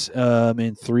 targets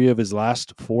in 3 of his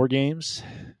last 4 games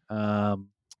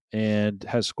and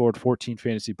has scored 14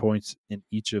 fantasy points in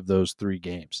each of those 3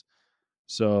 games.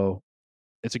 So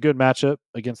it's a good matchup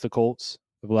against the Colts.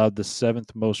 They've allowed the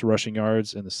 7th most rushing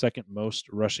yards and the 2nd most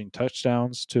rushing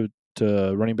touchdowns to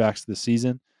running backs this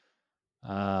season.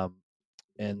 And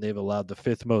they've allowed the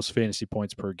 5th most fantasy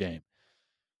points per game.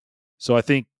 So I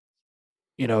think,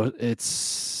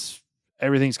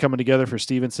 everything's coming together for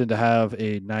Stevenson to have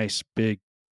a nice, big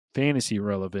fantasy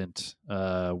relevant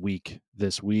week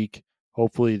this week.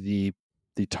 Hopefully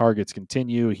the targets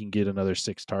continue. He can get another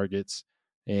 6 targets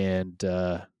and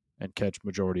catch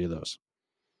majority of those.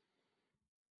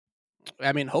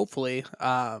 I mean, hopefully.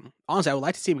 Honestly, I would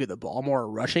like to see him get the ball more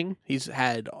rushing. He's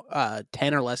had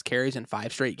 10 or less carries in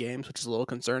 5 straight games, which is a little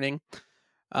concerning.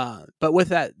 But with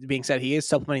that being said, he is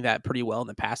supplementing that pretty well in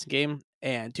the passing game.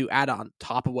 And to add on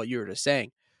top of what you were just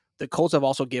saying, the Colts have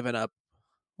also given up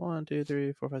 1, 2,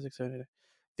 3, 4, 5, 6, 7, 8,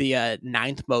 the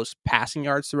 9th most passing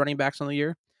yards to running backs on the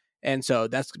year. And so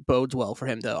that bodes well for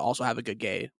him to also have a good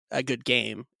game,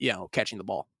 catching the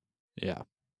ball. Yeah.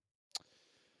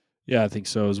 Yeah, I think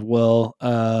so as well.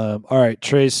 All right,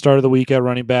 Trey's start of the week at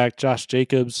running back, Josh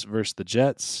Jacobs versus the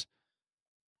Jets.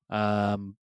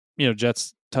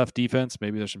 Jets tough defense.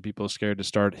 Maybe there's some people scared to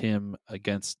start him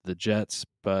against the Jets,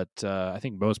 but I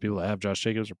think most people that have Josh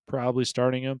Jacobs are probably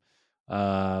starting him.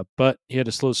 But he had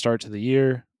a slow start to the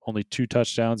year, only 2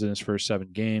 touchdowns in his first 7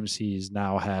 games. He's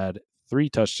now had 3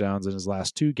 touchdowns in his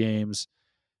last 2 games,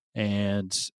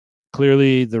 and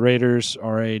clearly the Raiders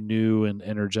are a new and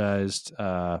energized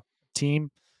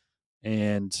team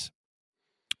and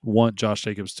want Josh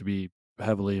Jacobs to be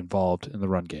heavily involved in the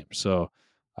run game. So,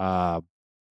 I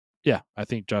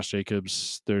think Josh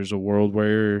Jacobs, there's a world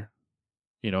where,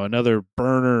 another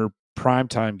burner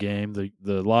primetime game,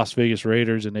 the Las Vegas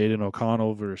Raiders and Aiden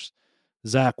O'Connell versus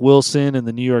Zach Wilson and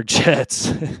the New York Jets.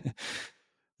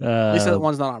 At least that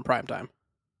one's not on primetime.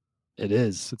 It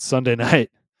is. It's Sunday night.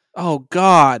 Oh,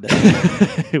 God.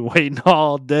 Waiting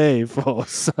all day for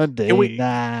Sunday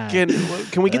night.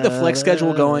 Can we get the flex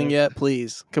schedule going yet,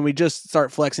 please? Can we just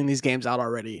start flexing these games out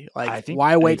already?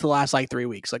 Why wait till the last 3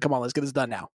 weeks? Come on, let's get this done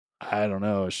now. I don't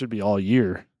know. It should be all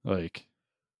year.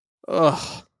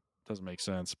 Ugh. Doesn't make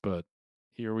sense, but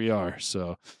here we are.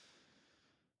 So,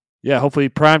 yeah, hopefully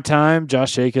prime time,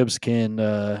 Josh Jacobs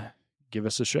can give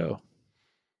us a show.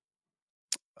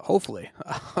 Hopefully.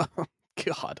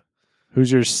 God.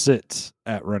 Who's your sit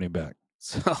at running back?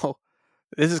 So,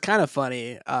 this is kind of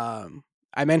funny.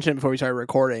 I mentioned it before we started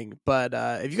recording, but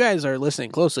if you guys are listening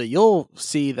closely, you'll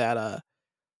see that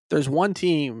there's one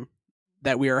team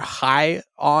that we are high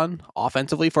on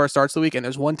offensively for our starts of the week, and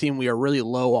there's one team we are really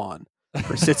low on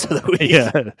for sits of the week.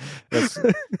 Yeah,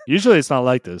 usually it's not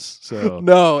like this. So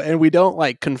no, and we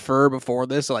don't confer before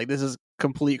this. So this is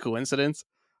complete coincidence.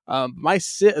 My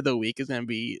sit of the week is going to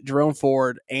be Jerome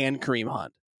Ford and Kareem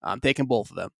Hunt. I'm taking both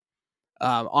of them.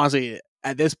 Honestly,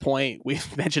 at this point,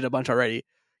 we've mentioned a bunch already.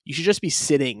 You should just be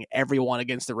sitting everyone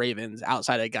against the Ravens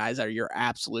outside of guys that are your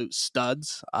absolute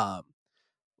studs. A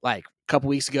couple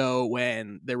weeks ago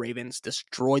when the Ravens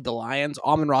destroyed the Lions,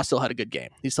 Amon-Ra still had a good game.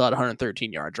 He still had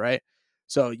 113 yards, right?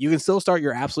 So you can still start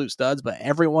your absolute studs, but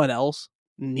everyone else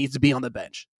needs to be on the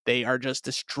bench. They are just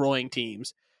destroying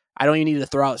teams. I don't even need to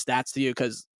throw out stats to you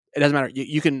because it doesn't matter.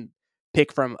 You can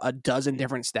pick from a dozen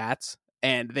different stats,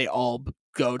 and they all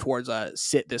go towards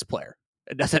sit this player.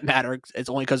 It doesn't matter. It's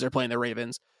only because they're playing the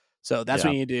Ravens. So that's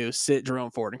what you need to do. Sit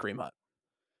Jerome Ford and Kareem Hunt.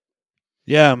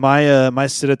 Yeah, my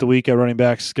sit at the week at running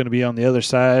back is going to be on the other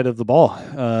side of the ball.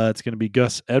 It's going to be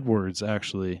Gus Edwards,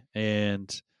 actually.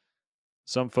 And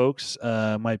some folks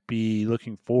might be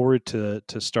looking forward to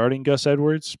starting Gus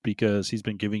Edwards because he's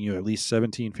been giving you at least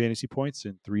 17 fantasy points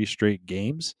in 3 straight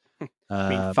games.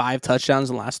 5 touchdowns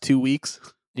in the last 2 weeks.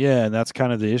 Yeah, and that's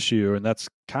kind of the issue, and that's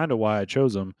kind of why I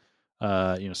chose him.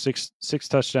 6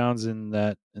 touchdowns in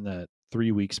that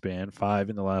 3-week span, 5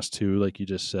 in the last 2, like you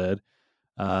just said.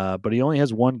 But he only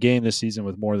has 1 game this season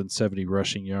with more than 70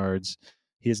 rushing yards.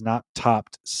 He has not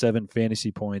topped 7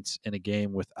 fantasy points in a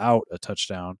game without a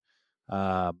touchdown.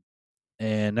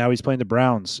 And now he's playing the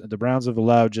Browns. The Browns have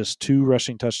allowed just 2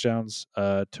 rushing touchdowns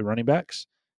to running backs,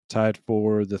 tied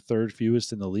for the 3rd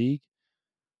fewest in the league.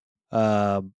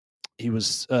 He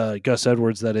was Gus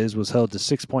Edwards, that is, was held to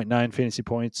 6.9 fantasy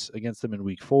points against them in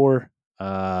week 4.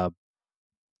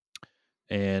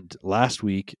 And last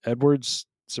week, Edwards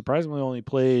surprisingly only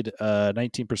played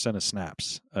 19% of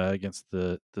snaps against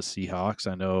the Seahawks.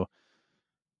 I know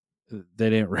they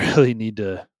didn't really need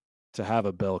to have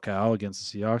a bell cow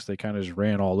against the Seahawks. They kind of just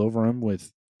ran all over him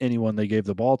with anyone they gave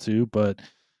the ball to. But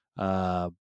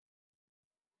I'm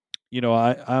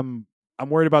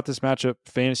worried about this matchup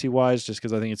fantasy wise, just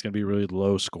because I think it's going to be really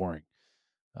low scoring.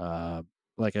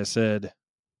 Like I said,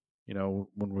 when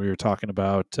we were talking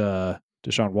about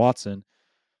Deshaun Watson,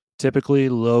 typically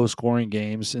low scoring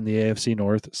games in the AFC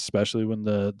North, especially when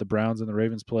the Browns and the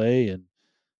Ravens play, and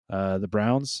the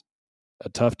Browns, a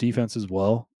tough defense as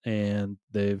well, and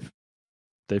they've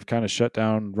kind of shut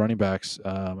down running backs,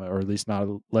 or at least not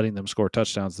letting them score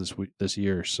touchdowns this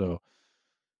year. So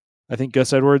I think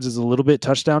Gus Edwards is a little bit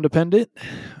touchdown dependent,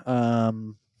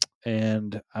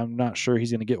 and I'm not sure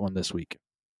he's going to get one this week.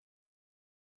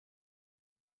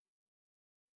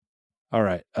 All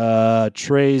right.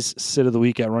 Trey's sit of the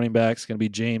week at running back is going to be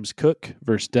James Cook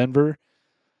versus Denver.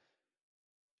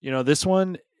 This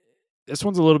one's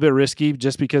a little bit risky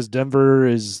just because Denver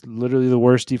is literally the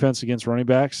worst defense against running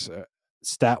backs.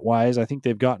 Stat wise, I think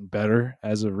they've gotten better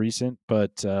as of recent,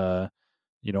 but on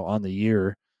the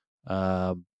year,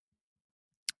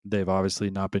 they've obviously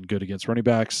not been good against running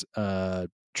backs.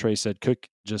 Trey said Cook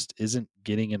just isn't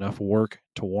getting enough work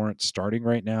to warrant starting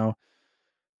right now.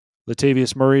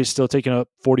 Latavius Murray is still taking up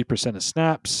 40% of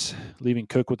snaps, leaving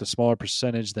Cook with a smaller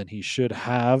percentage than he should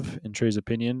have, in Trey's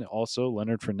opinion. Also,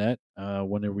 Leonard Fournette,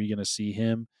 when are we going to see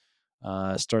him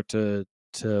start to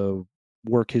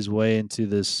work his way into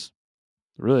this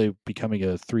really becoming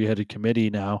a three-headed committee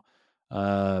now,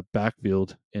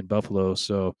 backfield in Buffalo.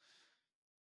 So,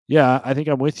 yeah, I think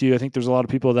I'm with you. I think there's a lot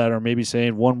of people that are maybe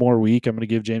saying one more week. I'm going to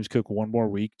give James Cook one more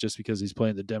week just because he's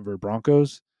playing the Denver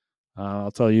Broncos.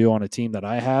 I'll tell you, on a team that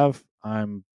I have,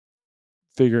 I'm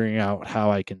figuring out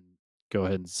how I can go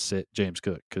ahead and sit James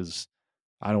Cook because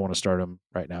I don't want to start him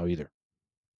right now either.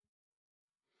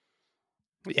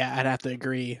 Yeah, I'd have to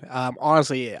agree.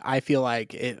 Honestly, I feel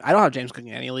like I don't have James Cook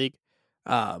in any league.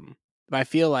 But I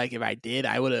feel like if I did,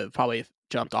 I would have probably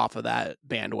jumped off of that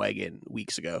bandwagon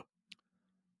weeks ago.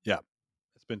 Yeah,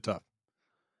 it's been tough.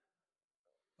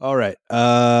 All right.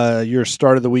 Your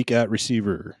start of the week at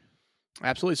receiver.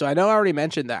 Absolutely. So I know I already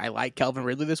mentioned that I like Calvin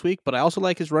Ridley this week, but I also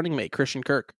like his running mate, Christian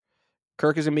Kirk.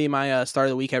 Kirk is going to be my start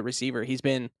of the week at receiver. He's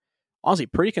been honestly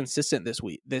pretty consistent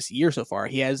this year so far.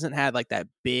 He hasn't had like that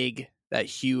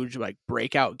huge like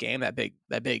breakout game, that big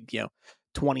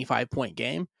 25-point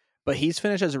game, but he's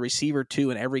finished as a receiver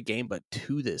 2 in every game but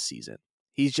 2 this season.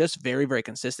 He's just very, very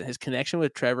consistent. His connection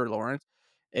with Trevor Lawrence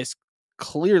is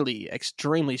clearly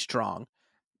extremely strong.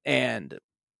 And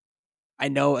I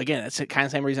know, again, it's kind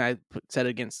of the same reason I said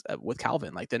against with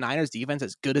Calvin. Like the Niners defense,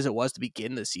 as good as it was to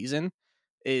begin the season,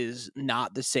 is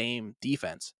not the same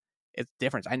defense. It's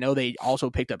different. I know they also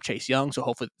picked up Chase Young,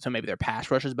 so maybe their pass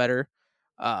rush is better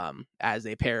as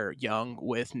they pair Young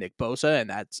with Nick Bosa, and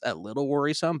that's a little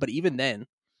worrisome. But even then,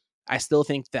 I still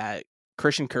think that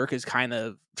Christian Kirk is kind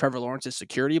of Trevor Lawrence's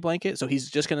security blanket, so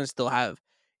he's just going to still have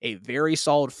a very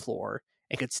solid floor.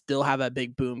 It could still have a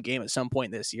big boom game at some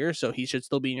point this year, so he should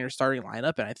still be in your starting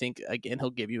lineup. And I think, again, he'll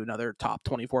give you another top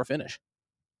 24 finish.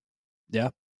 Yeah,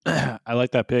 I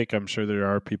like that pick. I'm sure there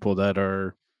are people that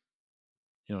are,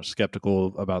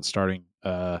 skeptical about starting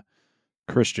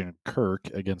Christian Kirk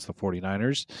against the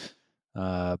 49ers,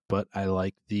 but I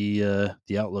like the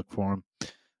outlook for him.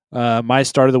 My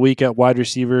start of the week at wide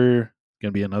receiver going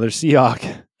to be another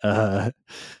Seahawk.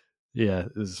 Yeah,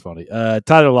 this is funny.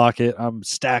 Tyler Lockett, I'm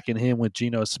stacking him with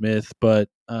Geno Smith, but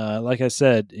like I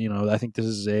said, I think this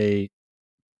is a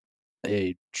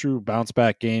true bounce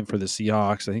back game for the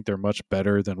Seahawks. I think they're much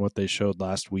better than what they showed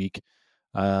last week.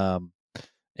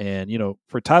 And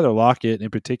for Tyler Lockett in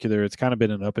particular, it's kind of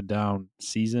been an up and down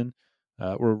season.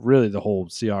 Or really the whole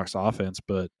Seahawks offense,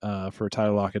 but for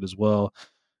Tyler Lockett as well.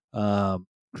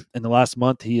 In the last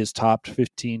month, he has topped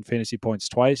 15 fantasy points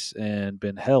twice and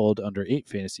been held under 8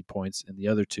 fantasy points in the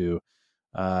other 2.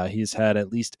 He's had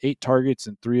at least 8 targets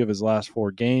in 3 of his last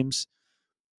 4 games.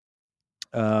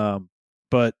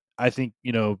 But I think,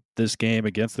 this game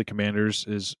against the Commanders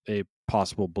is a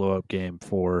possible blow-up game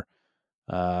for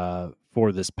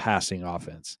this passing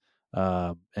offense,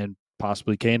 and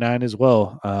possibly K9 as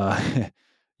well.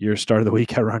 Your start of the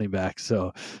week at running back.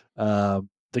 So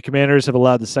the Commanders have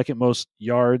allowed the second most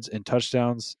yards and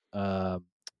touchdowns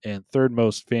and third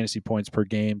most fantasy points per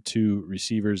game to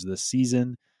receivers this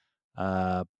season.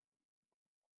 They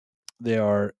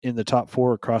are in the top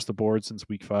 4 across the board since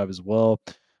week 5 as well.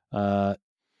 Tyler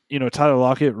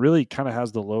Lockett really kind of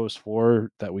has the lowest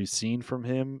floor that we've seen from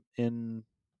him in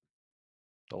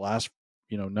the last,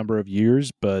 number of years,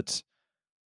 but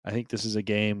I think this is a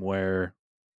game where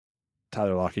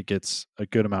Tyler Lockett gets a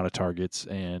good amount of targets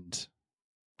and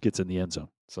gets in the end zone.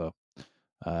 So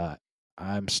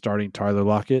I'm starting Tyler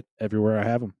Lockett everywhere I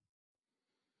have him.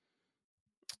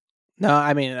 No,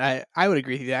 I mean, I would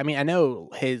agree with you. I mean, I know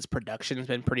his production has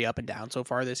been pretty up and down so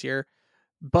far this year,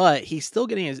 but he's still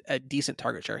getting a decent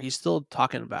target share. You're still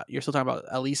talking about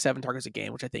at least 7 targets a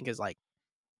game, which I think is like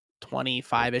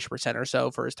 25-ish% or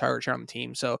so for his target share on the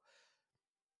team. So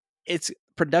it's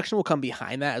production will come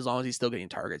behind that as long as he's still getting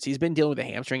targets. He's been dealing with a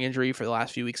hamstring injury for the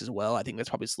last few weeks as well. I think that's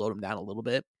probably slowed him down a little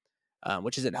bit,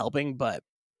 which isn't helping. But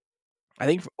I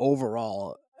think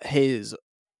overall, his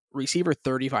receiver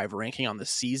 35 ranking on the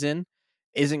season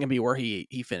isn't going to be where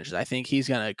he finishes. I think he's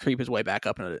going to creep his way back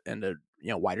up into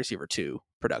wide receiver 2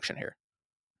 production here.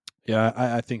 Yeah,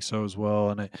 I think so as well.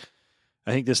 And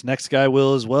I think this next guy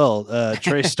will as well.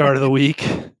 Trey's start of the week,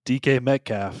 DK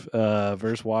Metcalf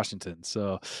versus Washington.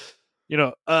 So,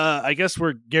 I guess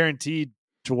we're guaranteed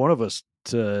to one of us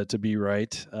to be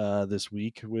right this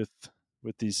week with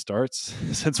these starts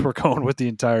since we're going with the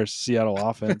entire Seattle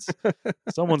offense.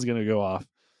 Someone's going to go off.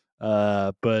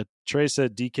 But Trey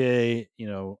said DK,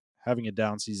 having a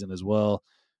down season as well.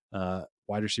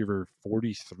 Wide receiver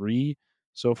 43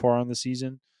 so far on the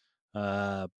season.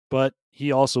 But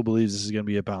he also believes this is going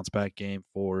to be a bounce back game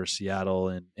for Seattle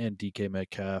and DK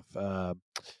Metcalf.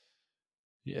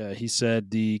 Yeah, he said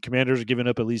the Commanders are giving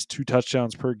up at least 2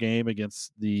 touchdowns per game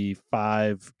against the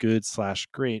 5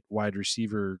 good/great wide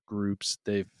receiver groups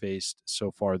they've faced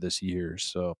so far this year.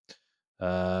 So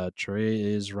Trey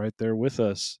is right there with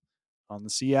us on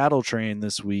the Seattle train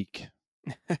this week.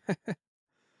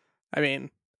 I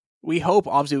mean, we hope,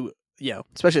 obviously,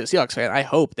 especially the Seahawks fan, I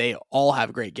hope they all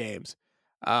have great games.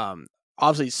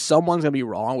 Obviously, someone's going to be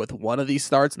wrong with one of these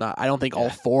starts. I don't think all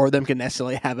 4 of them can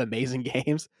necessarily have amazing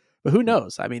games, but who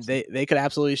knows? I mean, they could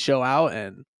absolutely show out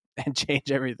and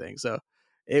change everything. So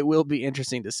it will be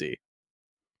interesting to see.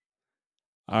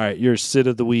 All right, your sit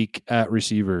of the week at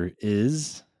receiver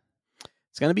is?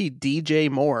 It's going to be DJ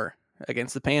Moore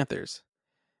against the Panthers.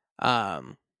 I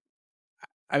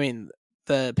mean,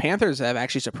 the Panthers have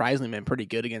actually surprisingly been pretty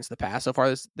good against the pass so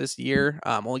far this year.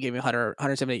 Only giving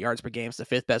 178 yards per game. It's the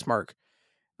 5th best mark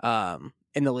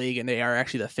in the league, and they are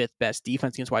actually the 5th best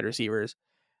defense against wide receivers.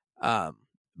 But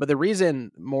the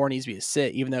reason Moore needs to be a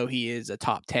sit, even though he is a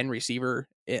top 10 receiver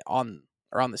on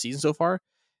the season so far,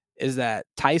 is that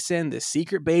Tyson, the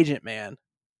secret Bagent man,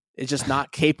 is just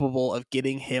not capable of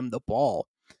getting him the ball.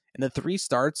 In the 3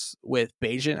 starts with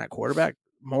Bagent at quarterback,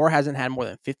 Moore hasn't had more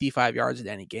than 55 yards in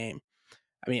any game.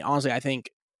 I mean, honestly, I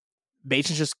think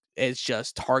Bagent is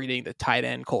just targeting the tight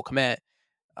end Cole Kmet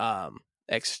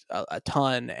a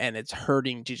ton, and it's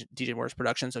hurting DJ Moore's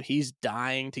production. So he's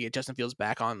dying to get Justin Fields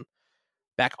back on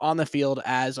the field,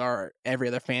 as are every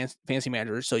other fantasy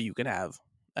manager, so you can have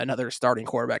another starting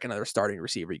quarterback, another starting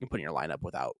receiver you can put in your lineup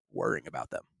without worrying about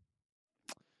them.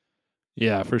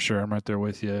 Yeah, for sure. I'm right there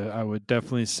with you. I would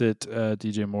definitely sit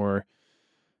DJ Moore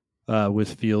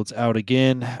with Fields out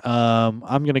again. I'm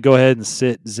going to go ahead and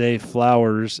sit Zay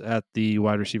Flowers at the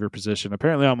wide receiver position.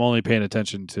 Apparently, I'm only paying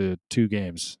attention to 2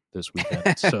 games this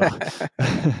weekend. So,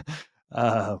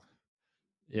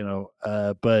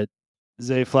 but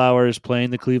Zay Flowers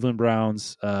playing the Cleveland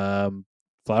Browns.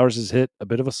 Flowers has hit a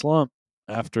bit of a slump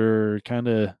after kind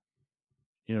of,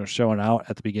 showing out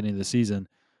at the beginning of the season.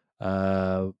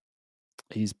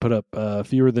 He's put up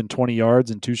fewer than 20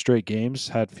 yards in 2 straight games,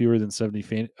 had fewer than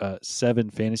 7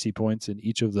 fantasy points in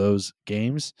each of those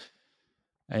games.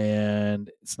 And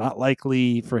it's not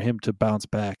likely for him to bounce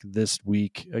back this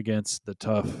week against the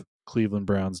tough Cleveland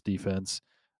Browns defense.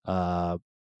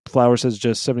 Flowers has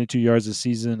just 72 yards this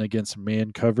season against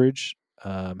man coverage.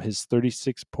 His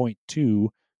 36.2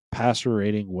 passer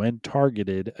rating when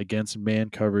targeted against man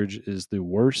coverage is the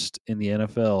worst in the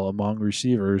NFL among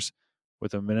receivers,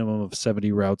 with a minimum of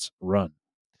 70 routes run.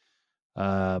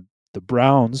 The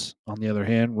Browns, on the other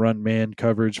hand, run man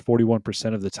coverage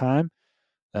 41% of the time.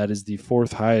 That is the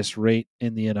 4th highest rate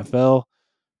in the NFL.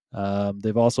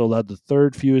 They've also allowed the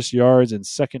 3rd fewest yards and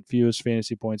 2nd fewest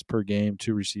fantasy points per game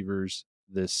to receivers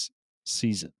this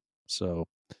season. So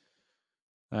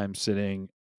I'm sitting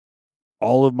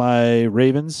all of my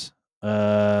Ravens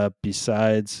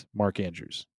besides Mark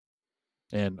Andrews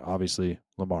and obviously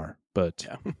Lamar. But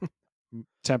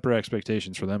temper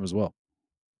expectations for them as well.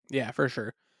 Yeah, for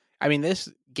sure. I mean, this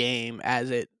game,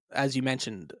 as you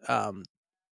mentioned,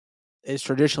 is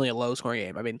traditionally a low scoring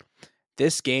game. I mean,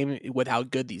 this game, with how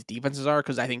good these defenses are,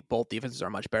 because I think both defenses are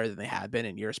much better than they have been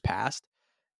in years past,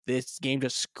 this game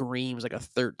just screams like a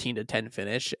 13-10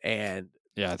 finish. And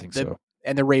yeah, I think so.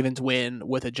 And the Ravens win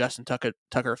with a Justin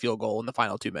Tucker field goal in the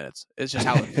final 2 minutes. It's just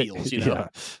how it feels, Yeah.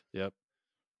 Yep.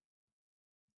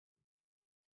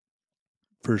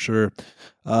 For sure.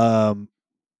 Where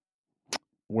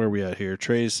are we at here?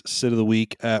 Trey's sit of the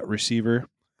week at receiver.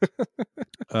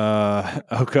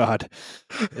 Oh God,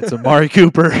 it's Amari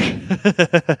Cooper.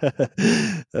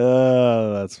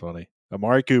 Oh, that's funny.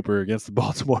 Amari Cooper against the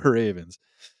Baltimore Ravens.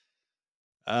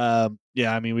 Yeah,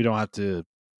 I mean, we don't have to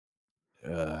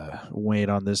wait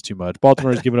on this too much.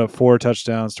 Baltimore's given up 4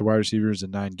 touchdowns to wide receivers in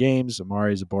 9 games.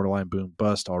 Amari is a borderline boom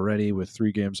bust already with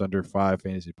 3 games under 5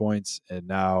 fantasy points, and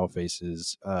now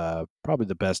faces probably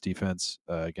the best defense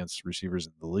against receivers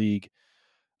in the league,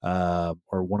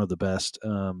 or one of the best.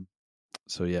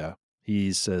 So yeah,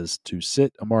 he says to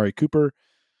sit Amari Cooper.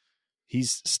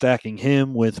 He's stacking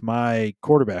him with my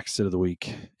quarterback sit of the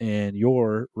week and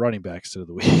your running back sit of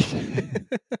the week.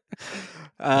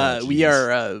 We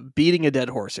are beating a dead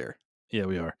horse here. Yeah,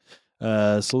 we are.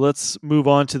 So let's move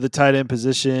on to the tight end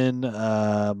position.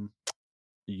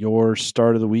 Your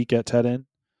start of the week at tight end?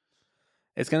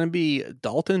 It's going to be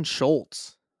Dalton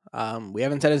Schultz. We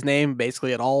haven't said his name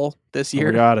basically at all this year.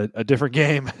 We got a different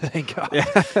game. Thank God.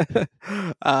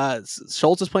 Yeah.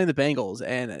 Schultz is playing the Bengals,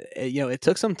 and it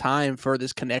took some time for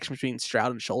this connection between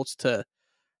Stroud and Schultz to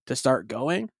start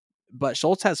going. But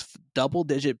Schultz has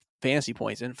double-digit fantasy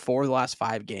points in 4 of the last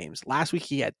 5 games. Last week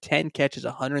he had 10 catches,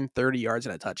 130 yards,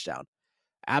 and a touchdown.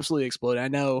 absolutely exploded. I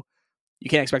know you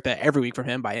can't expect that every week from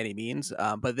him by any means,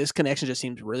 but this connection just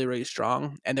seems really, really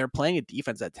strong. And they're playing a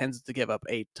defense that tends to give up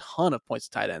a ton of points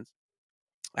to tight ends.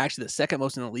 Actually, the second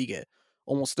most in the league at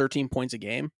almost 13 points a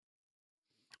game.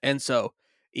 And so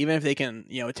even if they can,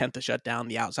 attempt to shut down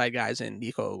the outside guys in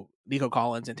Nico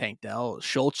Collins and Tank Dell,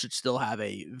 Schultz should still have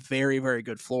a very, very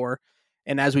good floor.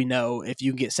 And as we know, if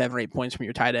you can get 7 or 8 points from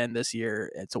your tight end this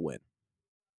year, it's a win.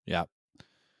 Yeah.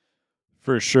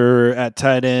 For sure. At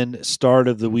tight end, start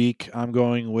of the week, I'm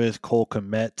going with Cole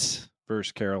Kmet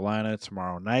versus Carolina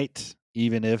tomorrow night.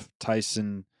 Even if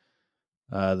Tyson,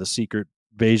 the secret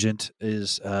Bagent,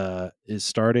 is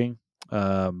starting.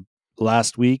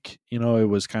 Last week, it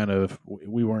was kind of,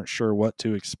 we weren't sure what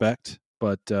to expect,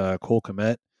 but Cole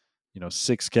Kmet,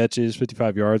 6 catches,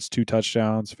 55 yards, 2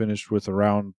 touchdowns, finished with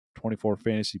around 24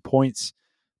 fantasy points,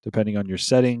 depending on your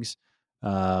settings.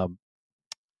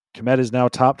 Kmet has now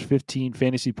topped 15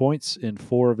 fantasy points in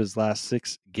 4 of his last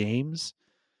 6 games.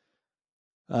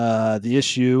 The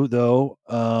issue, though,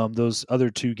 those other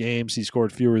 2 games, he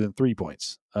scored fewer than 3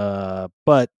 points.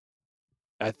 But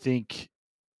I think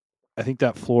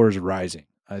that floor is rising.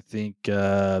 I think,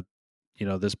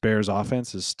 this Bears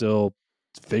offense is still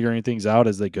figuring things out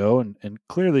as they go. And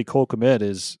clearly Cole Kmet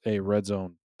is a red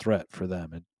zone threat for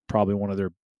them and probably one of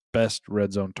their best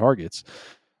red zone targets.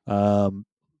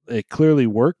 It clearly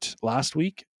worked last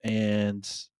week, and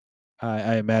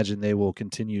I imagine they will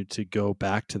continue to go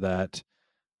back to that,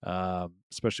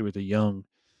 especially with a young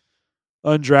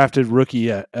undrafted rookie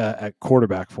at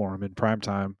quarterback for him in prime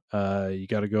time. You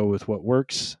got to go with what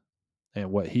works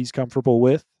and what he's comfortable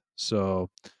with. So,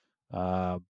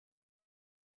 I'm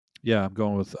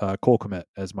going with Cole Kmet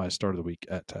as my start of the week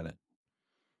at tight end.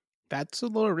 That's a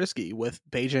little risky with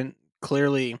Bagent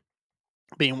clearly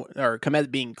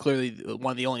Kmet being clearly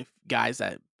one of the only guys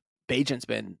that Bagent's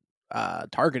been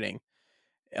targeting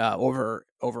over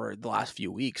the last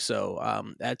few weeks.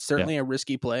 So that's certainly a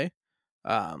risky play.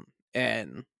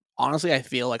 And honestly, I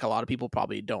feel like a lot of people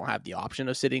probably don't have the option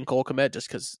of sitting Cole Kmet just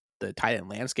because the tight end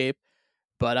landscape.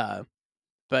 But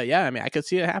yeah, I mean, I could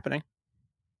see it happening.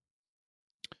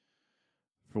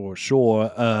 For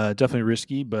sure. Definitely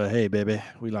risky, but hey, baby,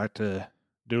 we like to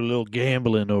do a little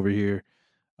gambling over here.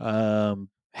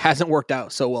 Hasn't worked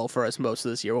out so well for us most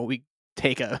of this year when we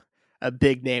take a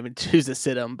big name and choose to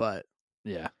sit him, but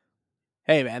yeah.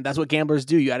 Hey, man, that's what gamblers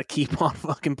do. You got to keep on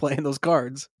fucking playing those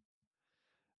cards.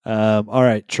 All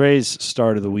right, Trey's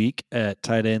start of the week at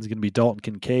tight end is going to be Dalton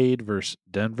Kincaid versus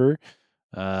Denver.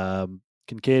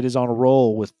 Kincaid is on a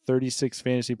roll with 36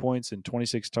 fantasy points and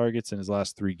 26 targets in his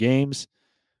last 3 games.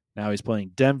 Now he's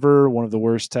playing Denver, one of the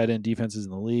worst tight end defenses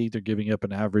in the league. They're giving up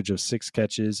an average of 6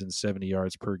 catches and 70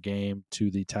 yards per game to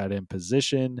the tight end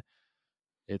position.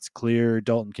 It's clear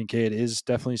Dalton Kincaid is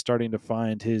definitely starting to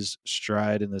find his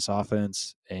stride in this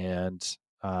offense, and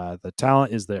the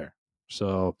talent is there.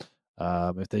 So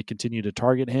if they continue to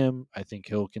target him, I think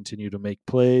he'll continue to make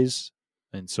plays,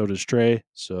 and so does Trey.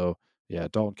 So, yeah,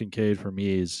 Dalton Kincaid for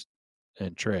me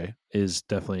and Trey is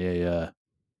definitely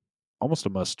almost a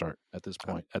must start at this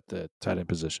point at the tight end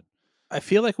position. I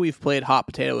feel like we've played hot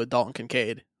potato with Dalton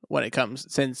Kincaid when it comes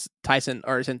since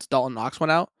Dalton Knox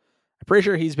went out. I'm pretty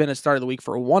sure he's been a start of the week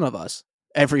for one of us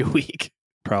every week.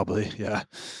 Probably, yeah.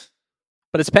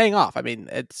 But it's paying off. I mean,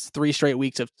 it's 3 straight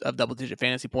weeks of double-digit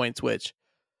fantasy points, which,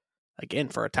 again,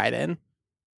 for a tight end,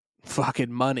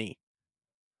 fucking money.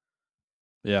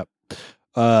 Yeah.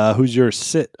 Who's your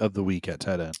sit of the week at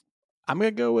tight end? I'm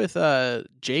going to go with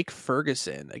Jake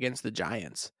Ferguson against the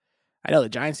Giants. I know the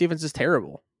Giants defense is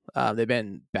terrible. They've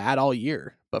been bad all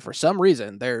year, but for some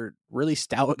reason, they're really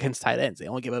stout against tight ends. They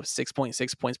only give up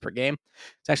 6.6 points per game.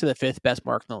 It's actually the 5th best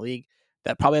mark in the league.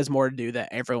 That probably has more to do that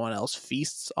everyone else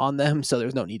feasts on them, so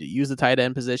there's no need to use the tight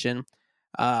end position.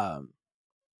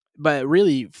 But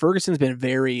really, Ferguson's been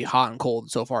very hot and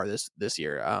cold so far this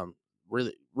year.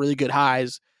 Really, really good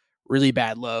highs, really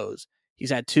bad lows.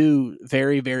 He's had 2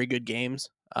 very, very good games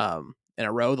in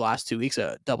a row the last 2 weeks,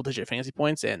 double-digit fantasy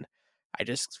points, and I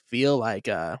just feel like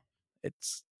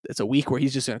it's a week where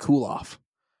he's just going to cool off.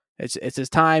 It's his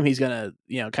time. He's going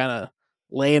to kind of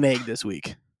lay an egg this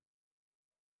week.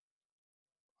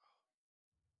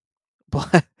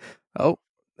 oh,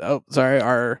 sorry.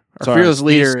 Our fearless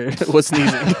leader was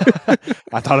sneezing.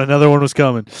 I thought another one was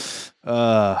coming.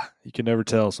 You can never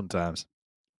tell sometimes.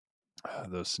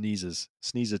 Those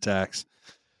sneeze attacks.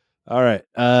 All right.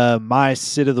 My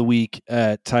sit of the week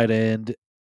at tight end,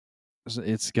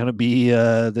 it's going to be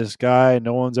this guy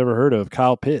no one's ever heard of,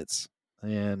 Kyle Pitts.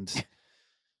 And,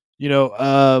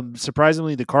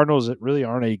 Surprisingly, the Cardinals really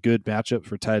aren't a good matchup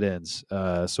for tight ends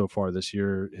so far this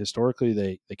year. Historically,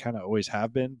 they kind of always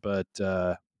have been, but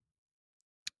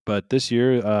this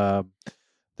year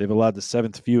they've allowed the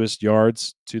 7th fewest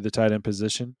yards to the tight end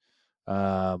position,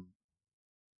 and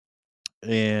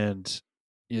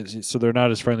so they're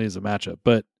not as friendly as a matchup.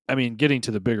 But I mean, getting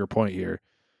to the bigger point here,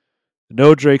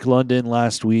 no Drake London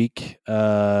last week.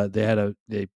 They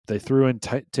threw in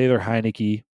Taylor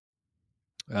Heineke.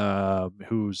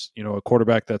 Who's a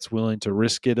quarterback that's willing to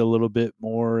risk it a little bit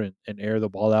more and air the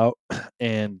ball out,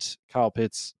 and Kyle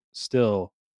Pitts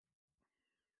still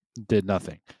did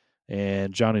nothing.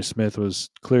 And Johnny Smith was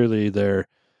clearly their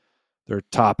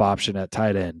top option at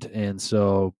tight end, and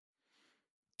so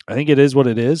I think it is what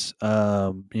it is.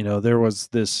 There was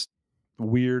this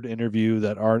weird interview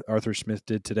that Arthur Smith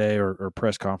did today, or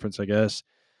press conference, I guess.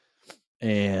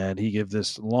 And he gave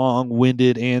this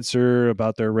long-winded answer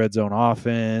about their red zone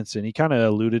offense, and he kind of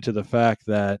alluded to the fact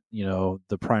that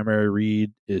the primary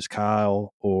read is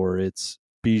Kyle or it's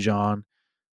Bijan,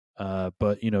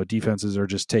 but defenses are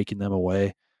just taking them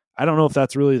away. I don't know if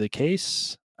that's really the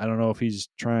case. I don't know if he's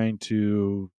trying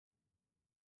to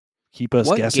keep us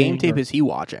guessing. What game tape is he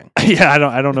watching? Yeah,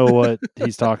 I don't know what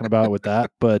he's talking about with that,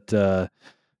 but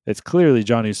it's clearly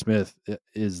Johnny Smith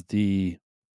is the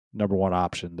number one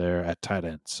option there at tight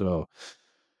end. So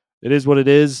it is what it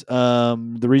is.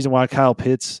 The reason why Kyle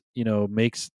Pitts,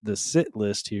 makes the sit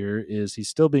list here is he's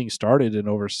still being started in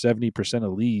over 70%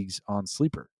 of leagues on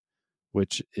Sleeper,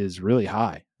 which is really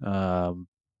high.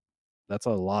 That's a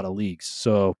lot of leagues.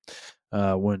 So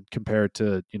when compared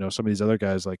to, some of these other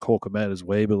guys like Cole Kmet is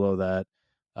way below that.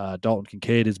 Dalton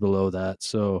Kincaid is below that.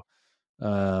 So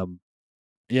I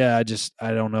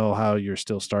don't know how you're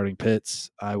still starting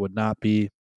Pitts. I would not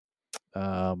be.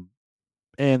 And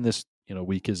this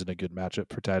week isn't a good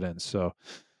matchup for tight ends, so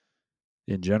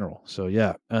in general. So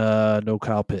no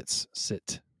Kyle Pitts.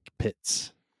 Sit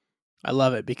Pitts. I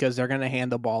love it because they're gonna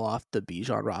hand the ball off to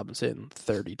Bijan Robinson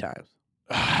 30 times.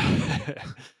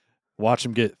 Watch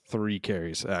him get 3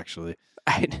 carries actually,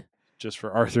 just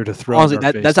for Arthur to throw.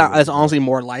 Honestly, that's honestly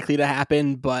more likely to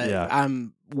happen, but yeah.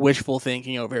 I'm wishful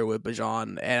thinking over here with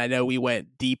Bijan, and I know we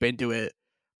went deep into it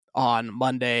on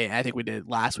Monday, and I think we did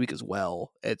last week as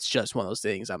well. It's just one of those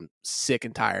things. I'm sick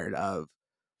and tired of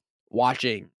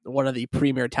watching one of the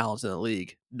premier talents in the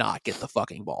league not get the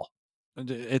fucking ball.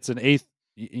 It's an 8th.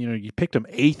 You picked him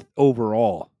 8th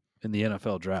overall in the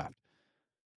NFL draft.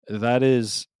 That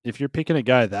is, if you're picking a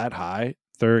guy that high,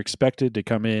 they're expected to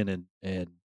come in and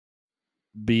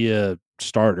be a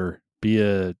starter, be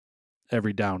a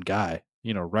every down guy,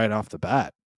 right off the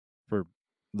bat for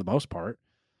the most part.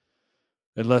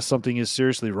 Unless something is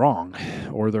seriously wrong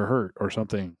or they're hurt or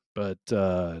something. But,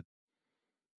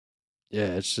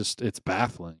 it's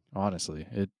baffling, honestly.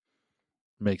 It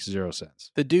makes 0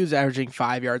 sense. The dude's averaging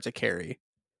 5 yards a carry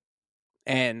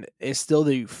and is still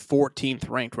the 14th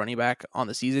ranked running back on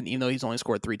the season, even though he's only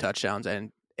scored 3 touchdowns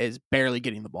and is barely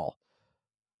getting the ball.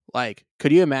 Like,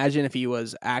 could you imagine if he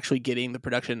was actually getting the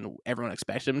production everyone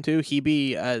expected him to? He'd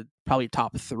be probably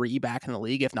top 3 back in the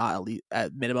league, if not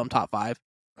at minimum top 5.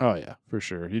 Oh yeah, for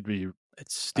sure. He'd be.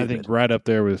 It's stupid. I think right up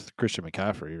there with Christian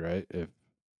McCaffrey, right?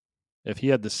 If he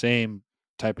had the same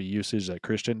type of usage that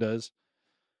Christian does,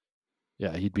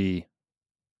 yeah, he'd be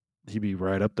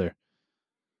right up there.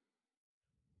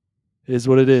 It is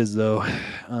what it is, though.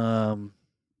 And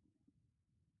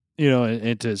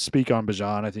to speak on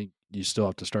Bijan, I think you still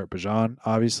have to start Bijan,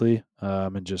 obviously,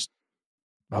 and just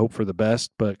hope for the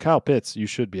best. But Kyle Pitts, you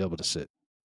should be able to sit.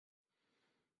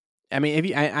 I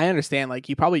mean, I understand, like,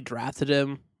 you probably drafted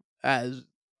him as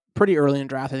pretty early in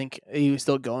draft. I think he was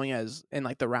still going as in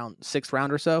like the 6th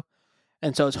round or so.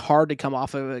 And so it's hard to come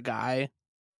off of a guy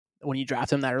when you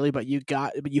draft him that early, but you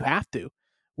have to.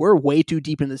 We're way too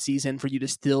deep in the season for you to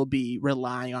still be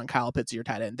relying on Kyle Pitts as your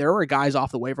tight end. There are guys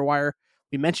off the waiver wire.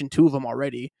 We mentioned 2 of them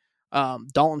already.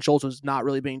 Dalton Schultz was not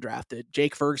really being drafted.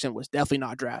 Jake Ferguson was definitely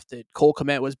not drafted. Cole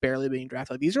Kmet was barely being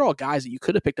drafted. Like, these are all guys that you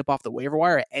could have picked up off the waiver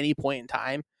wire at any point in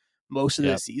time most of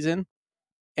the season,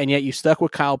 and yet you stuck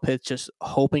with Kyle Pitts just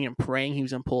hoping and praying he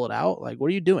was going to pull it out. Like, what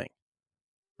are you doing?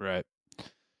 Right.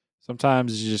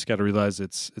 Sometimes you just got to realize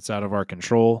it's out of our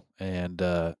control, and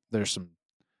there's some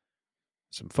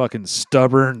fucking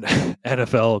stubborn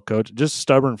NFL coach, just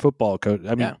stubborn football coach.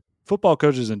 I mean, football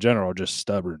coaches in general are just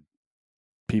stubborn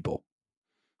people.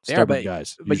 Stubborn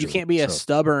guys. But usually. You can't be a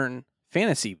stubborn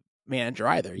fantasy manager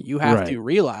either. You have to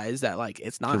realize that, like,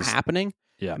 it's not happening.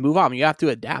 Yeah. Move on. You have to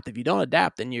adapt. If you don't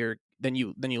adapt, then you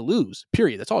lose.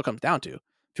 Period. That's all it comes down to.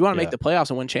 If you want to make the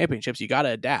playoffs and win championships, you got to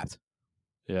adapt.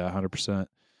 Yeah, 100%.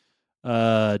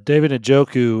 David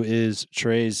Njoku is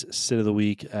Trey's sit of the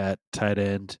week at tight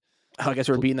end. I guess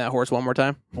we're beating that horse one more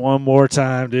time. One more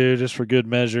time, dude, just for good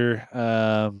measure.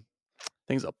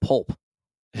 Thing's a pulp.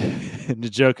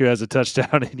 Njoku has a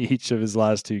touchdown in each of his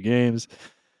last 2 games.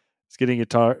 He's getting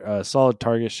a solid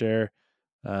target share,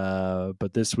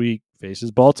 but this week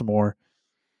faces Baltimore.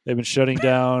 They've been shutting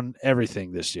down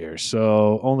everything this year,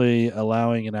 so only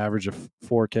allowing an average of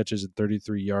 4 catches and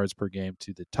 33 yards per game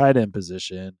to the tight end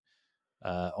position.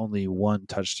 Only 1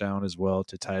 touchdown as well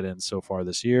to tight ends so far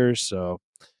this year. So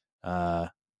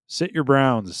sit your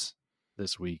Browns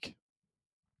this week.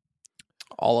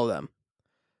 All of them.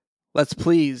 Let's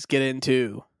please get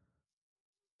into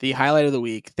the highlight of the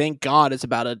week. Thank God it's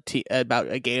about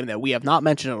a game that we have not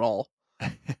mentioned at all.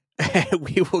 And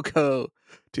we will go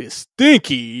to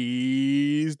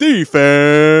Stinky's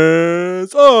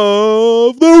defense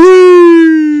of the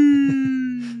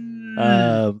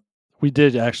week. We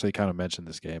did actually kind of mention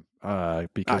this game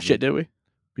because did we?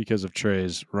 Because of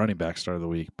Trey's running back start of the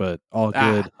week, but all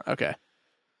good. Okay.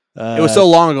 It was so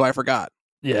long ago, I forgot.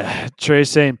 Yeah, Trey's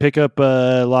saying pick up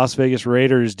Las Vegas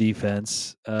Raiders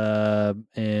defense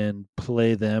and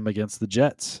play them against the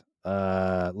Jets.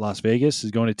 Las Vegas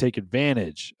is going to take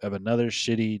advantage of another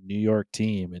shitty New York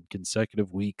team in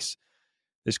consecutive weeks.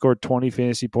 They scored 20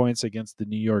 fantasy points against the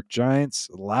New York Giants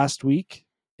last week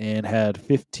and had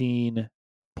 15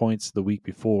 points the week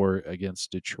before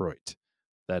against Detroit.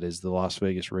 That is the Las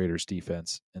Vegas Raiders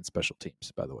defense and special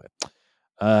teams, by the way.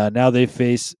 Now they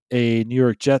face a New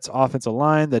York Jets offensive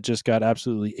line that just got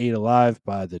absolutely ate alive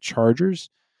by the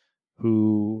Chargers,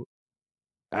 who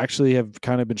actually have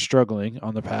kind of been struggling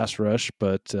on the pass rush,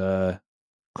 but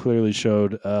clearly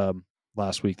showed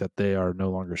last week that they are no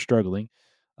longer struggling.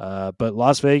 But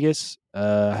Las Vegas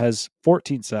has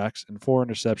 14 sacks and 4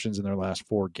 interceptions in their last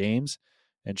 4 games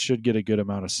and should get a good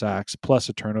amount of sacks, plus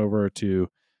a turnover or 2,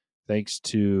 thanks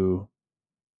to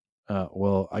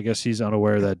I guess he's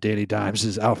unaware that Danny Dimes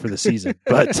is out for the season.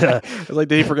 But it's like,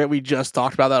 did he forget we just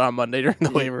talked about that on Monday during the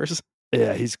waivers?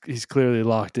 Yeah, he's clearly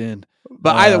locked in.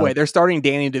 But either way, they're starting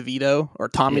Danny DeVito or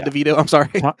Tommy DeVito. I'm sorry,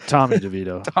 Tommy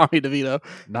DeVito. Tommy DeVito,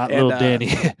 not little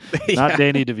Danny, not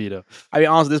Danny DeVito. I mean,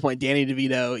 honestly, at this point, Danny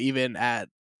DeVito, even at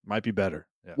might be better.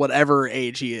 Whatever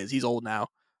age he is, he's old now.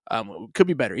 Could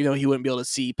be better. He wouldn't be able to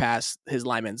see past his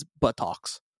lineman's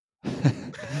buttocks.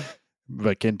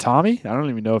 But can Tommy? I don't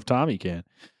even know if Tommy can.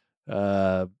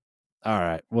 All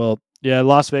right. Well, yeah,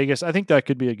 Las Vegas. I think that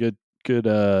could be a good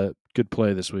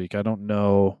play this week. I don't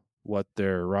know what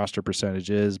their roster percentage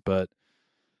is, but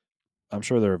I'm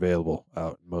sure they're available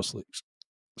out in most leagues.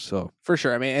 So for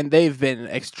sure. I mean, and they've been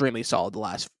extremely solid the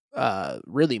last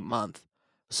really month.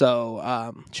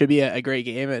 So should be a great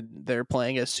game, and they're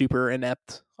playing a super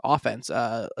inept offense.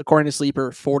 According to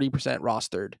Sleeper, 40%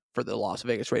 rostered for the Las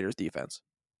Vegas Raiders defense.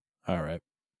 All right.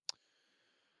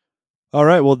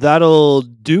 Well, that'll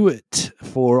do it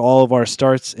for all of our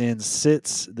starts and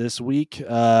sits this week.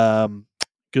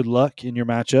 Good luck in your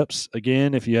matchups.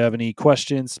 Again, if you have any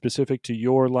questions specific to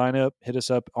your lineup, hit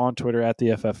us up on Twitter at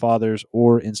the FF Fathers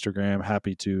or Instagram.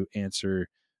 Happy to answer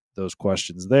those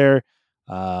questions there.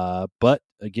 But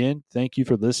again, thank you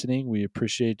for listening. We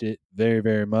appreciate it very,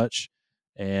 very much,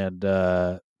 and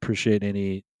appreciate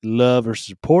any love or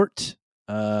support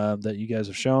that you guys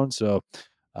have shown. So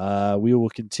we will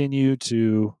continue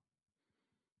to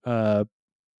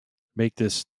make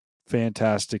this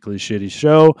fantastically shitty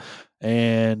show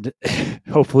and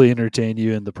hopefully entertain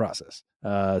you in the process.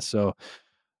 So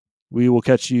we will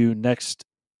catch you next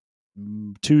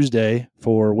Tuesday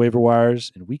for waiver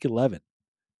wires in week 11.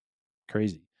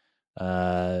 Crazy.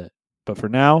 But for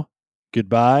now,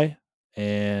 goodbye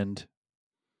and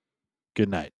good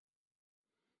night.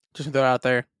 Just throw it out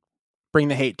there. Bring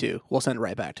the hate too. We'll send it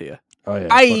right back to you. Oh yeah.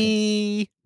 Bye.